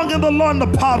strong in the Lord and the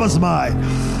power of His might.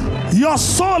 Your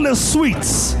soul is sweet.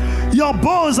 Your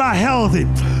bones are healthy.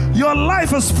 Your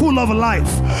life is full of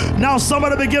life. Now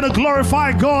somebody begin to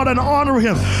glorify God and honor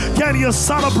Him. Can you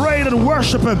celebrate and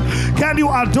worship Him? Can you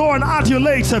adore and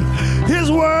adulate Him?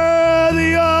 He's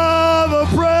worthy of a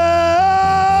praise.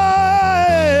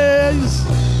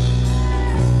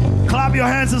 Clap your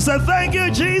hands and say, thank you,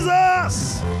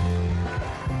 Jesus.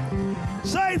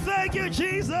 Say, thank you,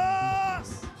 Jesus.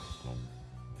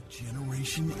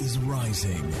 Generation is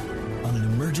rising on an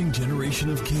emerging generation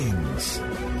of kings.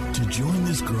 To join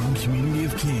this growing community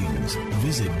of kings,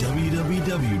 visit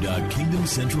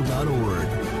www.kingdomcentral.org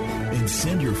and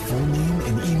send your full name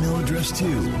and email address to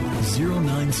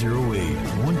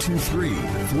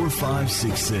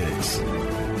 0908-123-4566.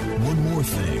 One more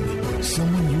thing,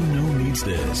 someone you know needs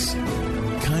this.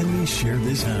 Kindly share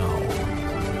this now.